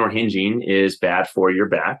deadlifting or hinging is bad for your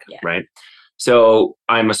back, right? So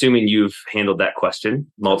I'm assuming you've handled that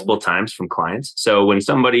question multiple times from clients. So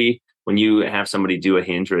when you have somebody do a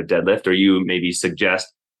hinge or a deadlift, or you maybe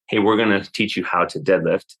suggest, hey, we're going to teach you how to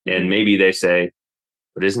deadlift. And maybe they say,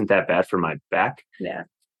 but isn't that bad for my back?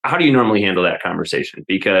 How do you normally handle that conversation?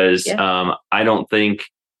 Because I don't think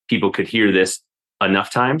people could hear this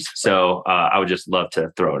enough times. So I would just love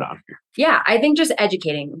to throw it on here. Yeah, I think just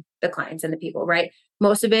educating the clients and the people, right?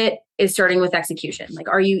 Most of it is starting with execution. Like,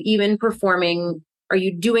 are you even performing? Are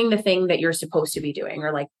you doing the thing that you're supposed to be doing,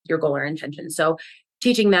 or like your goal or intention? So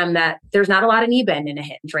teaching them that there's not a lot of knee bend in a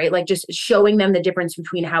hinge, right? Like just showing them the difference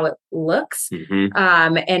between how it looks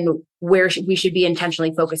and where we should be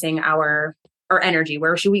intentionally focusing our energy.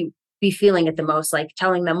 Where should we be feeling it the most? Like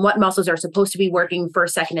telling them what muscles are supposed to be working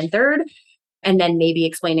first, second, and third. And then maybe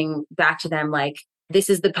explaining back to them, like, this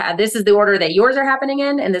is the order that yours are happening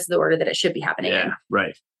in, and this is the order that it should be happening in.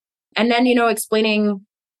 Right. And then, explaining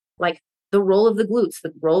like the role of the glutes,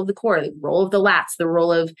 the role of the core, the role of the lats, the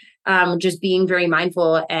role of just being very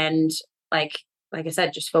mindful and like I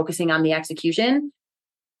said, just focusing on the execution.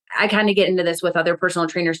 I kind of get into this with other personal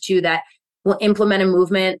trainers too, that will implement a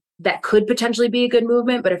movement that could potentially be a good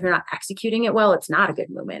movement, but if you're not executing it well, it's not a good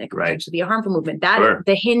movement. It could potentially be a harmful movement.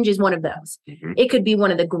 The hinge is one of those. It could be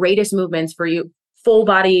one of the greatest movements for you. Full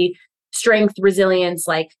body strength, resilience,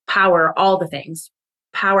 like power, all the things.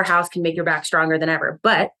 Powerhouse can make your back stronger than ever.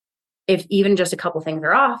 But if even just a couple things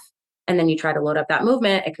are off, and then you try to load up that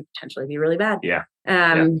movement, it could potentially be really bad.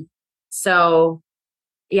 So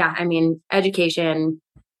I mean, education,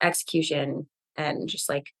 execution, and just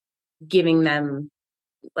like giving them,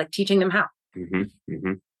 like teaching them how.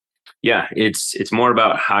 Yeah, it's more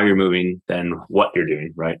about how you're moving than what you're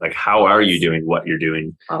doing, right? Like, how are you doing what you're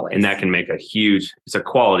doing? Always. And that can make it's a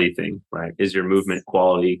quality thing, right? Is your movement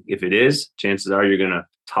quality? If it is, chances are you're going to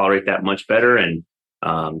tolerate that much better and,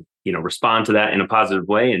 respond to that in a positive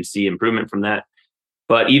way and see improvement from that.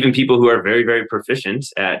 But even people who are very, very proficient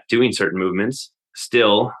at doing certain movements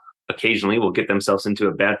still occasionally will get themselves into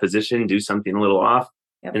a bad position, do something a little off,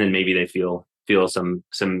 and then maybe they feel some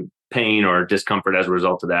pain or discomfort as a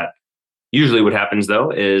result of that. Usually what happens though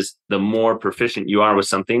is the more proficient you are with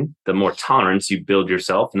something, the more tolerance you build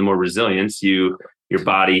yourself and the more resilience your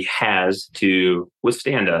body has to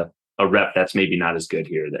withstand a rep that's maybe not as good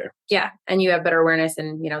here or there. Yeah. And you have better awareness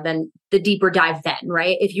and, then the deeper dive then,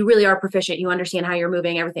 right? If you really are proficient, you understand how you're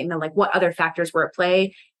moving, everything, then like what other factors were at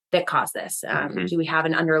play that caused this? Do we have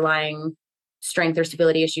an underlying strength or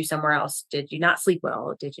stability issue somewhere else? Did you not sleep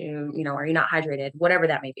well? Did you, are you not hydrated? Whatever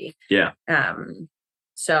that may be. Yeah.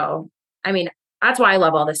 So, I mean, that's why I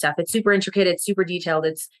love all this stuff. It's super intricate. It's super detailed.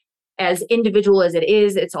 It's as individual as it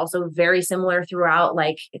is, it's also very similar throughout.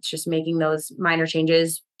 Like, it's just making those minor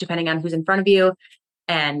changes depending on who's in front of you.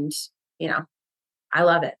 And, I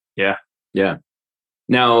love it. Yeah. Yeah.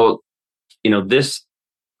 Now, this,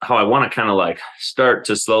 how I want to kind of like start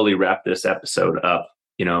to slowly wrap this episode up,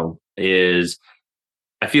 is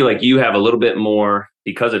I feel like you have a little bit more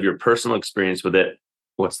because of your personal experience with it.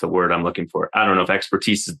 What's the word I'm looking for? I don't know if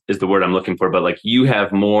expertise is the word I'm looking for, but like you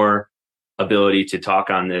have more ability to talk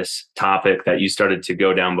on this topic that you started to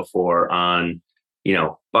go down before on,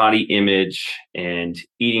 body image and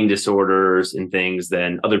eating disorders and things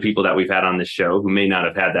than other people that we've had on this show who may not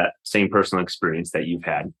have had that same personal experience that you've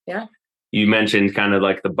had. Yeah. You mentioned kind of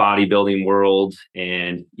like the bodybuilding world.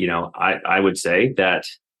 And, I would say that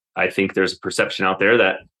I think there's a perception out there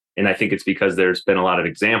that, and I think it's because there's been a lot of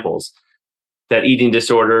examples that eating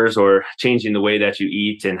disorders or changing the way that you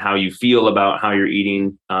eat and how you feel about how you're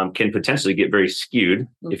eating can potentially get very skewed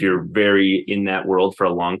if you're very in that world for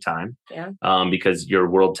a long time. Yeah. Because your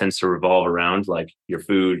world tends to revolve around like your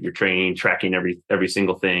food, your training, tracking every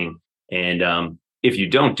single thing. And if you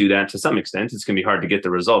don't do that to some extent, it's going to be hard to get the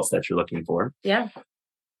results that you're looking for. Yeah.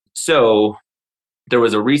 So there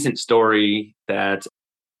was a recent story that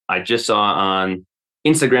I just saw on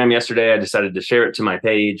Instagram yesterday. I decided to share it to my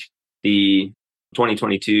page. The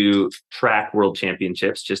 2022 track world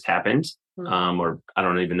championships just happened. Or I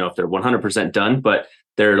don't even know if they're 100% done, but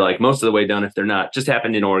they're like most of the way done. If they're not, just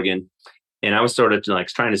happened in Oregon. And I was sort of like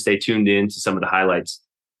trying to stay tuned in to some of the highlights.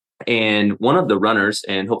 And one of the runners,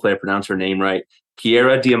 and hopefully I pronounce her name right,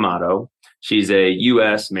 Kiera Diamato, she's a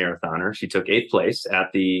U.S. marathoner. She took 8th place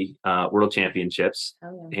at the World Championships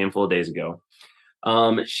a handful of days ago.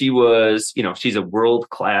 She was, she's a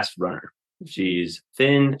world-class runner. She's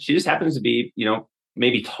thin. She just happens to be,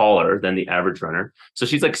 maybe taller than the average runner. So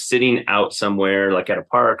she's like sitting out somewhere, like at a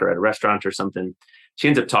park or at a restaurant or something. She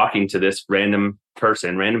ends up talking to this random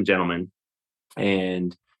gentleman.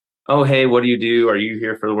 And, oh, hey, what do you do? Are you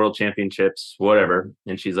here for the World Championships? Whatever.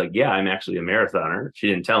 And she's like, yeah, I'm actually a marathoner. She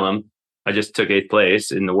didn't tell him. I just took 8th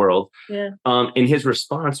place in the world. Yeah. And his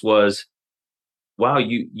response was, wow,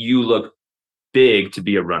 you look big to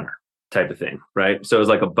be a runner type of thing. Right. So it was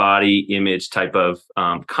like a body image type of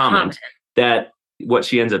comment that what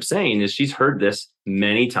she ends up saying is she's heard this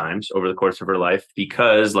many times over the course of her life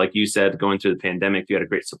because, like you said, going through the pandemic, you had a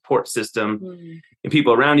great support system and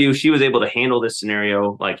people around you. She was able to handle this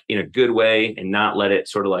scenario like in a good way and not let it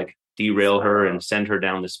sort of like derail her and send her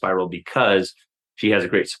down the spiral because she has a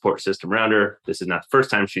great support system around her. This is not the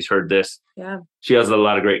first time she's heard this. Yeah. She has a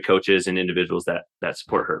lot of great coaches and individuals that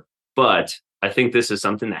support her. But I think this is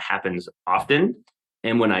something that happens often.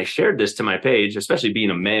 And when I shared this to my page, especially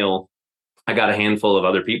being a male, I got a handful of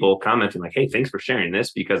other people commenting like, hey, thanks for sharing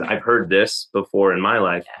this because I've heard this before in my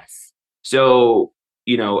life. Yes. So,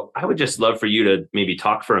 I would just love for you to maybe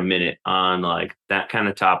talk for a minute on like that kind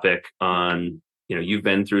of topic on, you've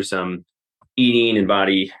been through some eating and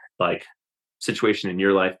body like situation in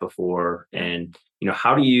your life before. And,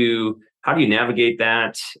 how do you navigate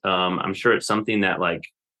that? I'm sure it's something that like,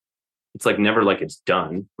 it's like never like it's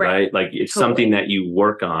done, right? Like it's something that you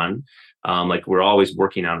work on. Like we're always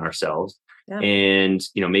working on ourselves. Yeah. And,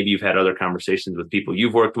 maybe you've had other conversations with people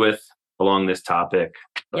you've worked with along this topic.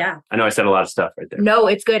 Yeah. I know I said a lot of stuff right there. No,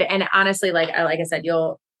 it's good. And honestly, like I said,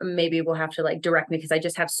 we'll have to like direct me because I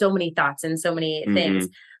just have so many thoughts and so many things.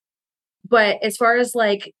 But as far as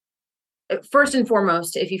like, first and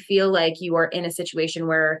foremost, if you feel like you are in a situation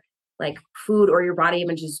where like food or your body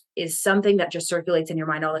image is something that just circulates in your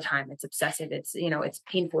mind all the time. It's obsessive. It's, it's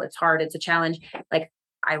painful. It's hard. It's a challenge. Like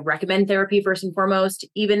I recommend therapy first and foremost,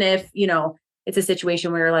 even if, it's a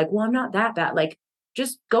situation where you're like, well, I'm not that bad. Like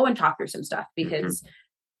just go and talk through some stuff because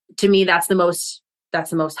to me, that's the most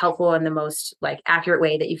helpful and the most like accurate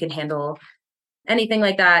way that you can handle anything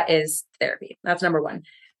like that is therapy. That's number one.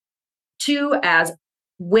 Two, as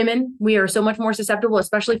women, we are so much more susceptible,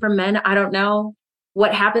 especially for men. I don't know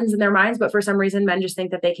what happens in their minds, but for some reason, men just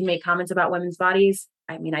think that they can make comments about women's bodies.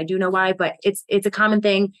 I mean, I do know why, but it's a common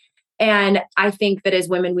thing. And I think that as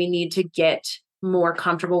women, we need to get more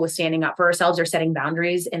comfortable with standing up for ourselves or setting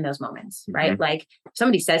boundaries in those moments, right? Like if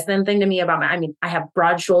somebody says something to me about I have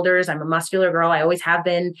broad shoulders. I'm a muscular girl. I always have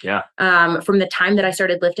been. Yeah. From the time that I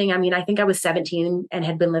started lifting, I think I was 17 and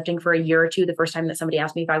had been lifting for a year or two. The first time that somebody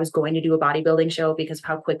asked me if I was going to do a bodybuilding show because of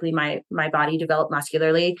how quickly my body developed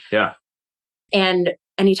muscularly. Yeah. And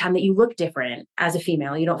anytime that you look different as a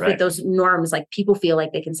female, you don't fit those norms, like people feel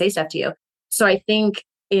like they can say stuff to you. So I think,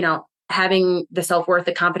 having the self-worth,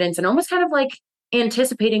 the confidence, and almost kind of like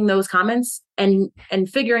anticipating those comments and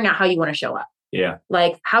figuring out how you want to show up. Yeah.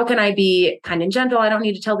 Like, how can I be kind and gentle? I don't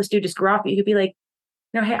need to tell this dude to screw off. You could be like,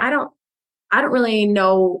 hey, I don't really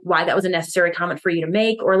know why that was a necessary comment for you to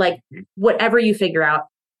make, or like whatever you figure out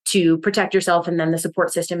to protect yourself. And then the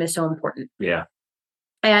support system is so important. Yeah.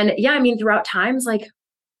 And yeah, I mean, throughout times, like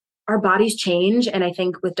our bodies change. And I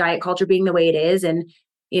think with diet culture being the way it is, and,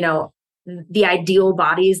 the ideal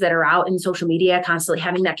bodies that are out in social media, constantly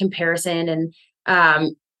having that comparison.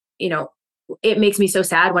 And, it makes me so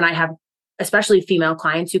sad when I have, especially female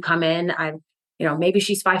clients who come in, maybe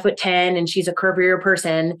she's 5'10" and she's a curvier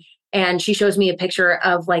person. And she shows me a picture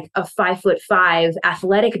of like a 5'5"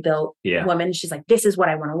 athletic built woman. She's like, this is what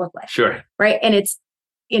I want to look like. Sure. Right. And it's,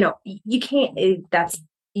 you can't,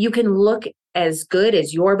 you can look as good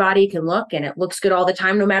as your body can look, and it looks good all the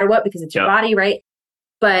time, no matter what, because it's your body. Right.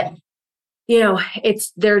 But,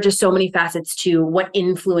 there are just so many facets to what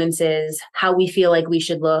influences how we feel like we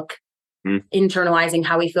should look, internalizing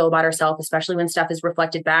how we feel about ourselves, especially when stuff is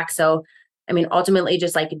reflected back. So, I mean, ultimately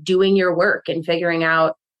just like doing your work and figuring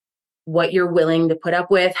out what you're willing to put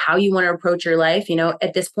up with, how you want to approach your life.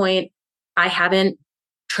 At this point, I haven't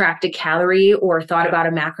tracked a calorie or thought about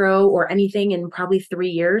a macro or anything in probably 3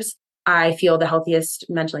 years. I feel the healthiest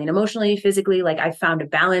mentally and emotionally, physically. Like I've found a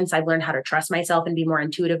balance. I've learned how to trust myself and be more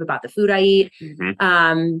intuitive about the food I eat.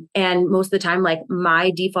 And most of the time, like my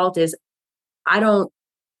default is I don't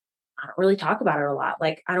really talk about it a lot.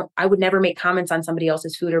 Like I would never make comments on somebody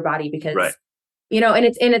else's food or body because, and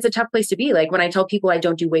it's a tough place to be. Like when I tell people I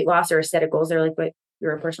don't do weight loss or aesthetic goals, they're like, but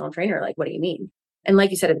you're a personal trainer. Like, what do you mean? And like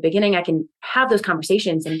you said at the beginning, I can have those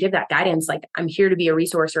conversations and give that guidance. Like I'm here to be a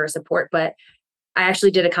resource or a support. But I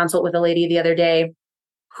actually did a consult with a lady the other day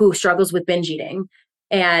who struggles with binge eating.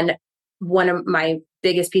 And one of my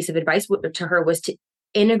biggest piece of advice to her was to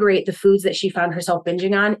integrate the foods that she found herself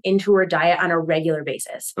binging on into her diet on a regular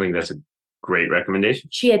basis. I think that's a great recommendation.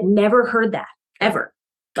 She had never heard that ever.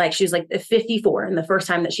 Like she was like 54 and the first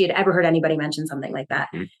time that she had ever heard anybody mention something like that.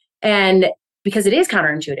 And because it is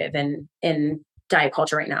counterintuitive in diet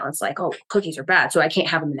culture right now, it's like, oh, cookies are bad, so I can't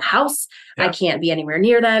have them in the house. I can't be anywhere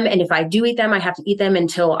near them. And if I do eat them, I have to eat them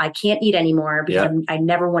until I can't eat anymore because I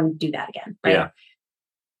never want to do that again. Right.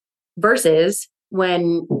 Versus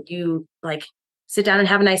when you like sit down and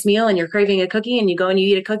have a nice meal and you're craving a cookie and you go and you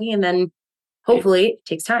eat a cookie and then hopefully it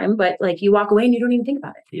takes time, but like you walk away and you don't even think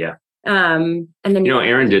about it. And then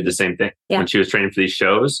Erin did the same thing when she was training for these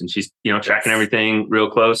shows, and she's tracking everything real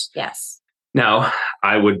close. Now,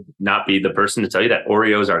 I would not be the person to tell you that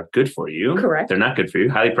Oreos are good for you. Correct. They're not good for you.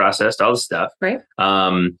 Highly processed, all the stuff. Right.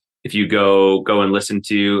 If you go and listen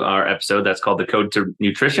to our episode, that's called The Code to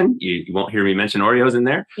Nutrition. You won't hear me mention Oreos in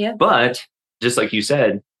there. But just like you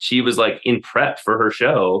said, she was like in prep for her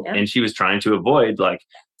show and she was trying to avoid like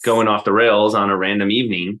going off the rails on a random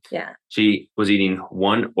evening. She was eating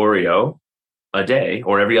one Oreo a day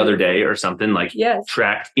or every other day or something, like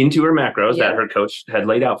tracked into her macros that her coach had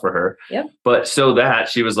laid out for her. But so that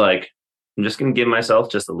she was like, I'm just going to give myself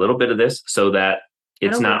just a little bit of this so that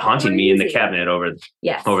it's not haunting me in the cabinet over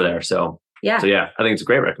there. So I think it's a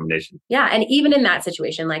great recommendation. And even in that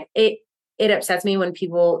situation, like it upsets me when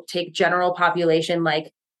people take general population,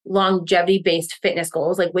 like longevity based fitness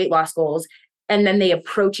goals, like weight loss goals, and then they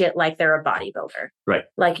approach it like they're a bodybuilder. Right.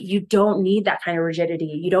 Like you don't need that kind of rigidity.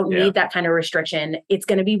 You don't need that kind of restriction. It's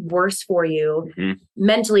going to be worse for you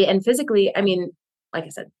mentally and physically. I mean, like I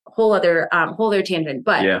said, whole other tangent,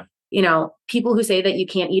 but people who say that you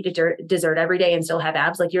can't eat a dessert every day and still have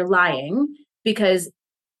abs, like you're lying, because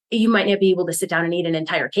you might not be able to sit down and eat an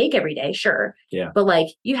entire cake every day. Sure. But like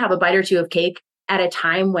you have a bite or two of cake at a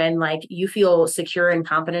time when like you feel secure and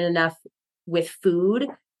confident enough with food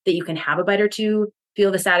that you can have a bite or two,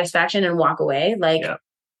 feel the satisfaction and walk away. Like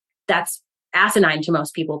that's asinine to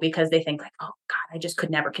most people because they think like, oh God, I just could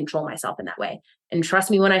never control myself in that way. And trust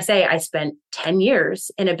me when I say I spent 10 years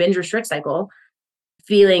in a binge restrict cycle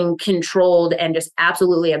feeling controlled and just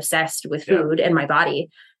absolutely obsessed with food and my body.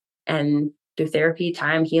 And through therapy,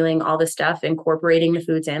 time, healing, all this stuff, incorporating the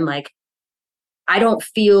foods in, like I don't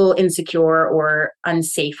feel insecure or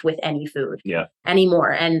unsafe with any food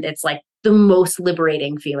anymore. And it's like the most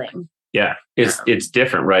liberating feeling. It's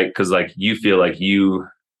different, right? Because like you feel like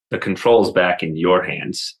the control's back in your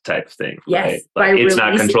hands type of thing. Right? Like it's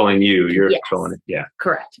not controlling you, you're controlling it.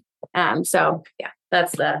 Correct. So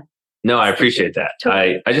that's the No, I appreciate that.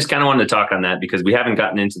 Totally. I just kind of wanted to talk on that because we haven't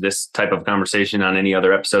gotten into this type of conversation on any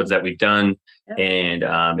other episodes that we've done. And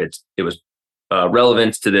it was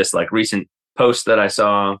relevant to this like recent post that I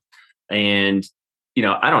saw. And,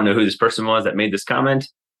 I don't know who this person was that made this comment.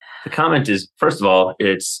 The comment is, first of all,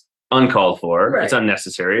 it's uncalled for. Right. It's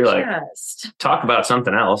unnecessary. Like talk about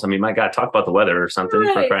something else. I mean, my God, talk about the weather or something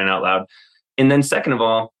for crying out loud. And then second of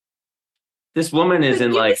all, this woman is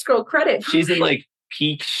in like scroll credit. She's in like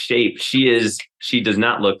peak shape. She does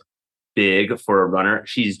not look big for a runner.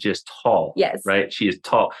 She's just tall. Yes. Right. She is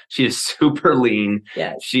tall. She is super lean.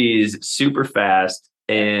 Yes. She's super fast.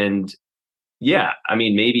 And yeah, I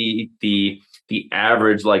mean, maybe the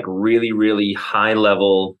average, like really, really high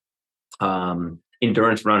level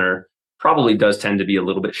endurance runner probably does tend to be a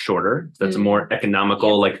little bit shorter. That's a more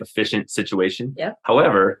economical, like efficient situation. Yeah.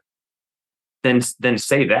 However, then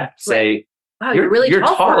say that. Say, wow, you're really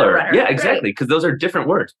taller. Yeah, exactly. Because those are different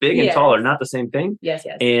words. Big and tall are not the same thing. Yes,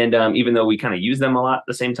 yes. And even though we kind of use them a lot at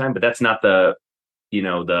the same time, but that's not the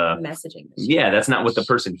messaging. Yeah, that's not what the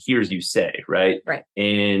person hears you say, right? Right.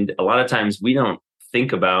 And a lot of times we don't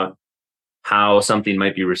think about how something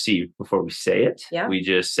might be received before we say it. Yeah. We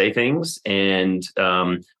just say things, and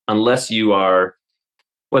unless you are,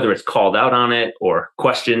 whether it's called out on it or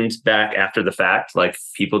questioned back after the fact, like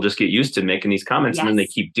people just get used to making these comments and then they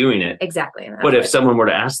keep doing it. Exactly. But if someone were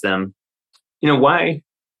to ask them, why,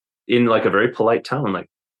 in like a very polite tone, like,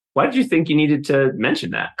 why did you think you needed to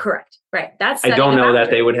mention that? Correct. Right. I don't know that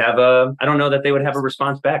they would have a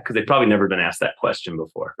response back, because they've probably never been asked that question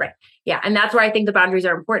before. Right. Yeah. And that's where I think the boundaries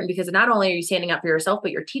are important, because not only are you standing up for yourself,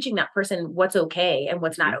 but you're teaching that person what's okay and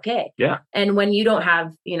what's not okay. Yeah. And when you don't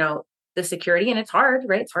have, the security, and it's hard,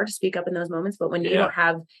 right? It's hard to speak up in those moments, but when you don't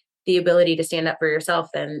have the ability to stand up for yourself,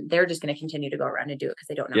 then they're just going to continue to go around and do it because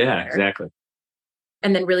they don't know. Yeah, exactly.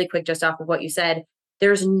 And then really quick, just off of what you said,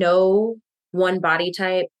 there's no one body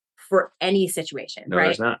type for any situation, no, right?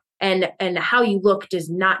 There's not. And how you look does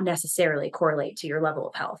not necessarily correlate to your level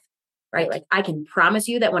of health, right? Like I can promise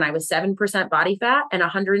you that when I was 7% body fat and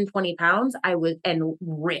 120 pounds, and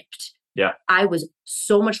ripped. Yeah. I was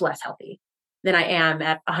so much less healthy than I am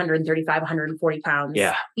at 135, 140 pounds,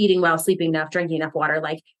 eating well, sleeping enough, drinking enough water.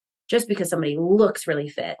 Like just because somebody looks really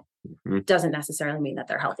fit doesn't necessarily mean that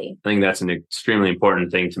they're healthy. I think that's an extremely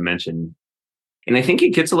important thing to mention. And I think it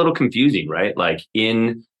gets a little confusing, right? Like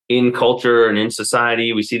in culture and in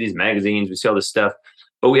society, we see these magazines, we see all this stuff,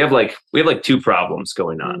 but we have like two problems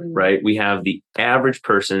going on, right? We have the average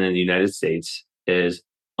person in the United States is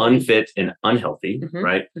unfit and unhealthy,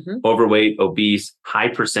 right? Overweight, obese, high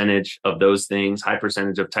percentage of those things, high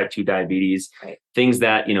percentage of type 2 diabetes, things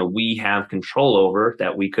that, we have control over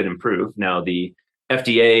that we could improve. Now, the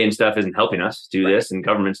FDA and stuff isn't helping us do this, and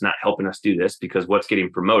government's not helping us do this, because what's getting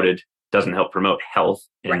promoted doesn't help promote health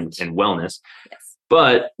and wellness. Yes.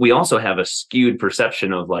 But we also have a skewed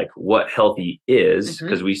perception of like what healthy is,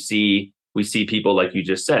 because we see people, like you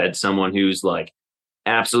just said, someone who's like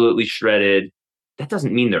absolutely shredded. That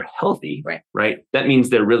doesn't mean they're healthy, right? That means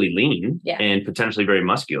they're really lean and potentially very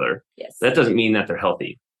muscular. Yes. That doesn't mean that they're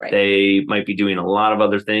healthy. Right. They might be doing a lot of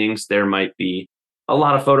other things. There might be a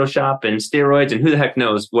lot of Photoshop and steroids and who the heck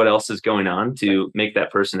knows what else is going on to make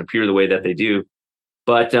that person appear the way that they do.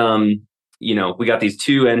 But, we got these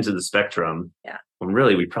two ends of the spectrum. Yeah. When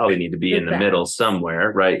really we probably need to be in the middle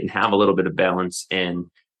somewhere, right? And have a little bit of balance, and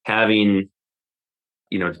having,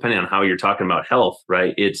 depending on how you're talking about health,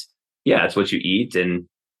 right? It's what you eat and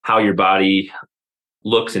how your body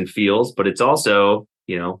looks and feels, but it's also,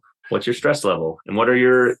 what's your stress level and what are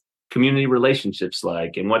your community relationships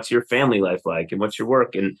like, and what's your family life like, and what's your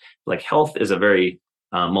work, and like health is a very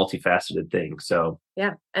multifaceted thing. So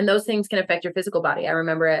yeah, and those things can affect your physical body. I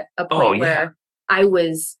remember at a point where I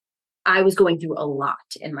was going through a lot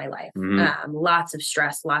in my life, lots of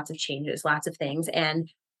stress, lots of changes, lots of things, and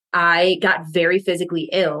I got very physically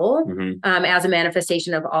ill as a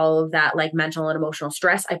manifestation of all of that, like mental and emotional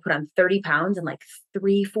stress. I put on 30 pounds in like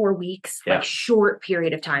 3-4 weeks, like short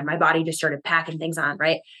period of time. My body just started packing things on,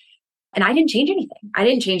 right? And I didn't change anything. I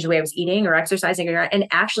didn't change the way I was eating or exercising. And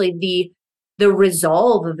actually the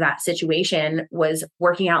resolve of that situation was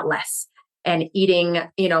working out less and eating,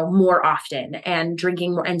 more often, and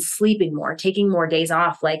drinking more and sleeping more, taking more days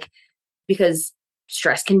off, like, because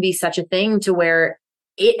stress can be such a thing to where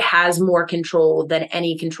it has more control than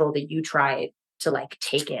any control that you try to like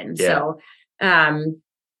take in. So,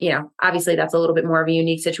 obviously that's a little bit more of a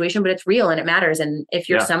unique situation, but it's real and it matters. And if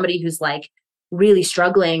you're somebody who's like really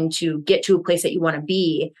struggling to get to a place that you want to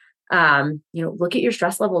be, look at your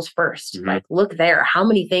stress levels first. Like look there, how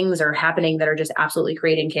many things are happening that are just absolutely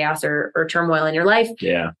creating chaos or turmoil in your life.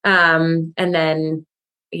 Yeah. And then,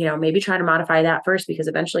 maybe try to modify that first, because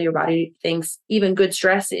eventually your body thinks even good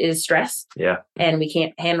stress is stress. Yeah. And we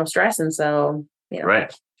can't handle stress. And so,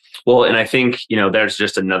 Right. Well, and I think, there's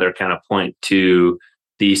just another kind of point to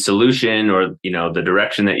the solution, or, the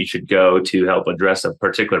direction that you should go to help address a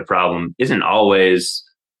particular problem isn't always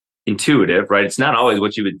intuitive, right? It's not always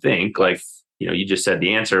what you would think. Like, you just said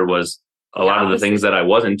the answer was a lot of the things that I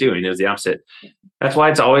wasn't doing. It was the opposite. That's why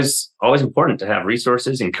it's always important to have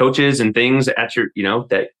resources and coaches and things at your,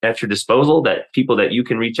 that at your disposal, that people that you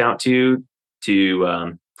can reach out to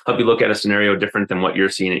help you look at a scenario different than what you're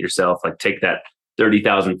seeing it yourself. Like take that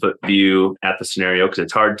 30,000 foot view at the scenario, because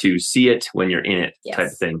it's hard to see it when you're in it,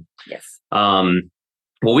 type of thing. Yes.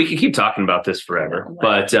 Well, we could keep talking about this forever,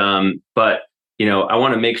 but I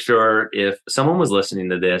want to make sure if someone was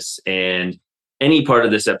listening to this and any part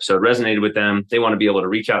of this episode resonated with them, they want to be able to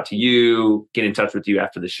reach out to you, get in touch with you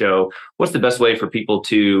after the show. What's the best way for people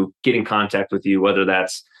to get in contact with you, whether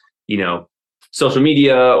that's, social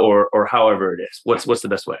media or however it is? What's the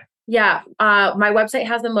best way? Yeah. My website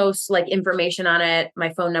has the most information on it.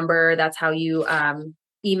 My phone number, that's how you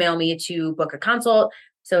email me to book a consult.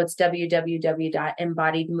 So it's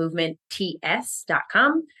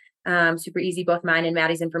www.embodiedmovementts.com. Super easy. Both mine and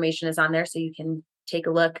Maddie's information is on there, so you can take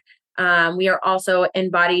a look. We are also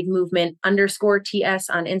Embodied Movement _TS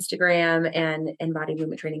on Instagram and Embodied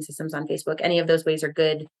Movement Training Systems on Facebook. Any of those ways are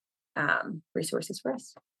good resources for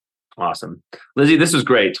us. Awesome. Lizzy, this was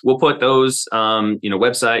great. We'll put those,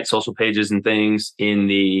 website, social pages and things in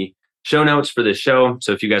the show notes for this show.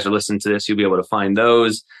 So if you guys are listening to this, you'll be able to find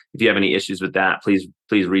those. If you have any issues with that, please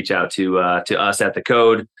reach out to us at the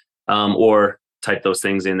code, or type those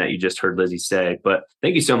things in that you just heard Lizzy say. But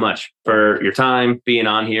thank you so much for your time being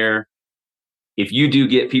on here. If you do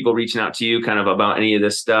get people reaching out to you kind of about any of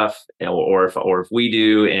this stuff, or if we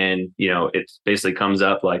do, and it basically comes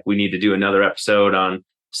up like we need to do another episode on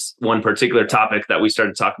one particular topic that we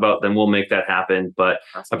started to talk about, then we'll make that happen. But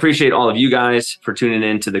awesome. Appreciate all of you guys for tuning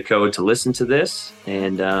in to the code to listen to this.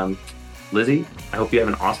 And Lizzy, I hope you have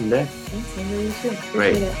an awesome day. Thanks, Andrew. You too.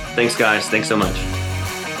 Great. Thanks, guys. Thanks so much.